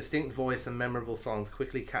 His distinct voice and memorable songs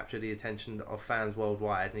quickly captured the attention of fans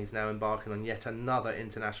worldwide, and he's now embarking on yet another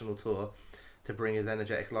international tour to bring his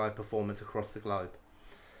energetic live performance across the globe.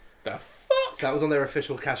 The fuck? So that was on their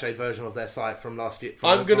official cached version of their site from last year.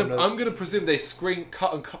 I'm gonna presume they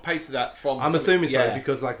cut and pasted that from. I'm assuming so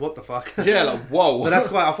because like what the fuck? Yeah, like whoa. But I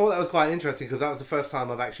thought that was quite interesting because that was the first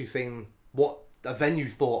time I've actually seen what a venue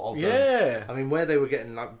thought of them. Yeah. I mean, where they were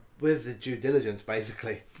getting like, where's the due diligence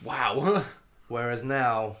basically? Wow. Whereas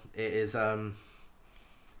now it is, and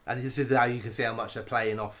this is how you can see how much they're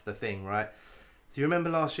playing off the thing, right? Do you remember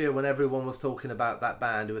last year when everyone was talking about that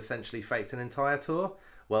band who essentially faked an entire tour?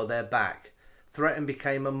 Well, they're back. Threatin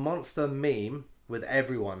became a monster meme with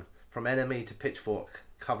everyone, from Enemy to Pitchfork,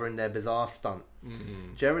 covering their bizarre stunt.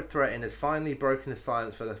 Mm-hmm. Jared Threatin has finally broken his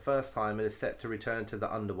silence for the first time and is set to return to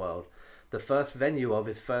the Underworld. The first venue of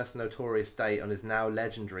his first notorious date on his now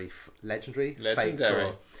legendary fake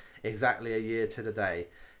tour. Exactly a year to the day.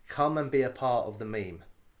 Come and be a part of the meme.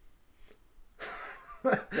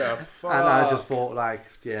 The fuck? And I just thought, like,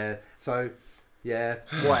 yeah. So Yeah,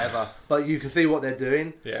 whatever. But you can see what they're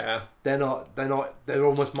doing. Yeah. They're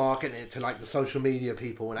almost marketing it to like the social media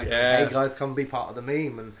people and like, Yeah. hey guys, come be part of the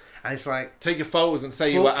meme, and it's like, take your photos and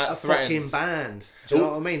say you were at a Threatens. fucking band. Do you know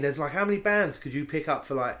what I mean? There's like, how many bands could you pick up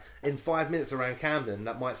for like in 5 minutes around Camden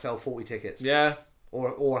that might sell 40 tickets? Yeah. Or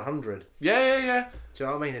 100. Yeah. Do you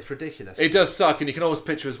know what I mean? It's ridiculous. It does suck, and you can always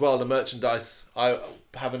picture as well the merchandise. I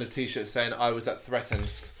having a T-shirt saying I was at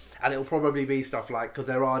Threatens. And it'll probably be stuff like, because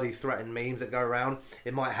there are these threatened memes that go around,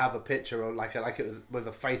 it might have a picture or like it was with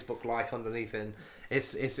a Facebook like underneath it.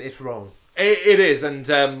 It's wrong. It is, and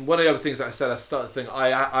one of the other things that I said, I started to think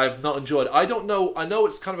I've not enjoyed. I don't know. I know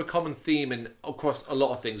it's kind of a common theme across a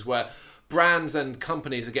lot of things where brands and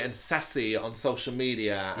companies are getting sassy on social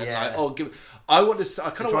media and I want to.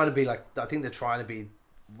 I kind of trying to be like. I think they're trying to be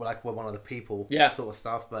like we're one of the people. Yeah. Sort of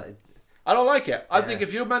stuff, but. I don't like it. I think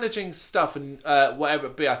if you're managing stuff and whatever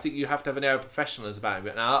it be, I think you have to have an air of professionalism about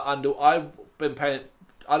it. Now, I've been paying.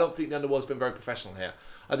 I don't think the Underworld's been very professional here.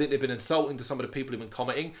 I think they've been insulting to some of the people who've been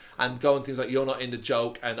commenting and going things like, you're not in the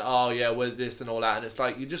joke, and oh yeah, we're this and all that. And it's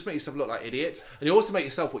like, you just make yourself look like idiots. And you also make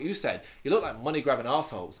yourself, what you said, you look like money-grabbing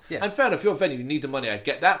assholes. Yeah. And fair enough, your venue, you need the money, I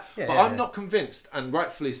get that. Yeah, but I'm not convinced, and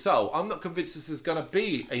rightfully so, I'm not convinced this is going to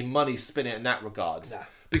be a money spinner in that regards. Nah.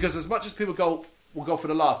 Because as much as people will go for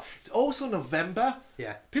the laugh, it's also November.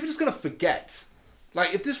 Yeah. People are just going to forget.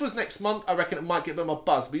 Like, if this was next month, I reckon it might get a bit more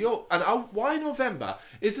buzz. But why November?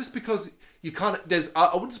 Is this because you can't?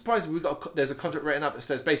 I wouldn't surprise me. There's a contract written up that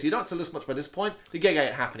says basically you don't have to list much by this point. The gig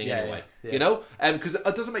ain't happening anyway. Yeah. You know, because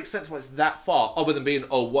it doesn't make sense why it's that far, other than being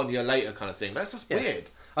 1 year later kind of thing. That's just weird.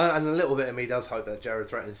 And a little bit of me does hope that Jared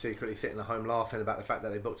Threaten's secretly sitting at home laughing about the fact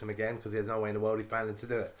that they booked him again, because there's no way in the world he's planning to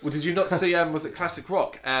do it. Well, did you not see, was it Classic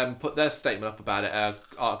Rock, put their statement up about it,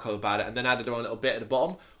 article about it, and then added their own little bit at the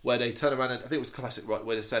bottom, where they turn around, and I think it was Classic Rock,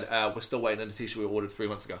 where they said, we're still waiting on the t-shirt we ordered 3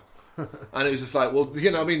 months ago. And it was just like, well, you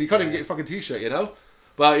know, I mean, you can't even get a fucking t-shirt, you know?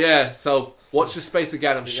 But yeah, so watch this space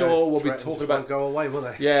again. I'm sure we'll be talking about it. Go away, will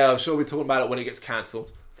they? Yeah, I'm sure we'll be talking about it when it gets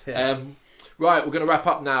cancelled. Yeah. Right, we're going to wrap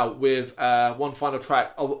up now with one final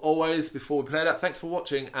track. Always, before we play that, thanks for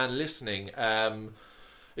watching and listening.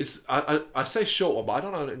 It's I say short one, but I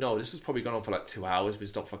don't know. This has probably gone on for like 2 hours. We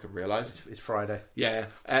just don't fucking realise. It's Friday. Yeah.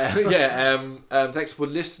 Thanks for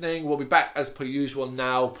listening. We'll be back as per usual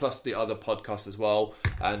now, plus the other podcasts as well,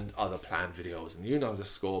 and other planned videos. And you know the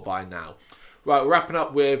score by now. Right, we're wrapping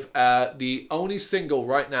up with the only single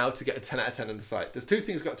right now to get a 10 out of 10 on the site. There's 2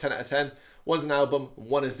 things got a 10 out of 10. One's an album,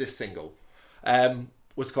 one is this single.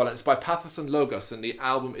 What's it called? It's by Pathos and Logos, and the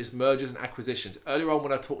album is Mergers and Acquisitions. Earlier on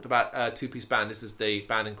when I talked about two-piece band, this is the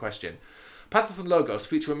band in question. Pathos and Logos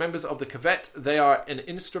feature members of the Cavett. They are an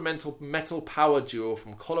instrumental metal power duo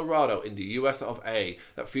from Colorado in the US of A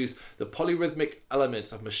that fuse the polyrhythmic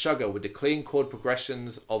elements of Meshuggah with the clean chord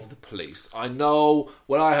progressions of the Police. I know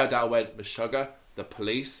when I heard that I went, Meshuggah, the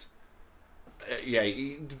Police.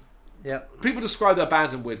 People describe their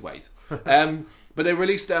bands in weird ways. But they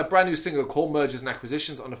released a brand new single called Mergers and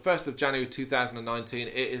Acquisitions on the 1st of January 2019.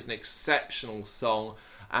 It is an exceptional song,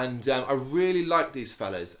 and I really like these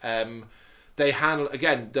fellas. They handle,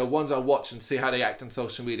 again, the ones I watch and see how they act on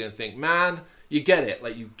social media and think, man, you get it.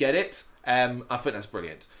 Like, you get it. I think that's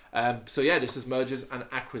brilliant. So yeah, this is Mergers and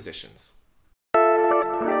Acquisitions.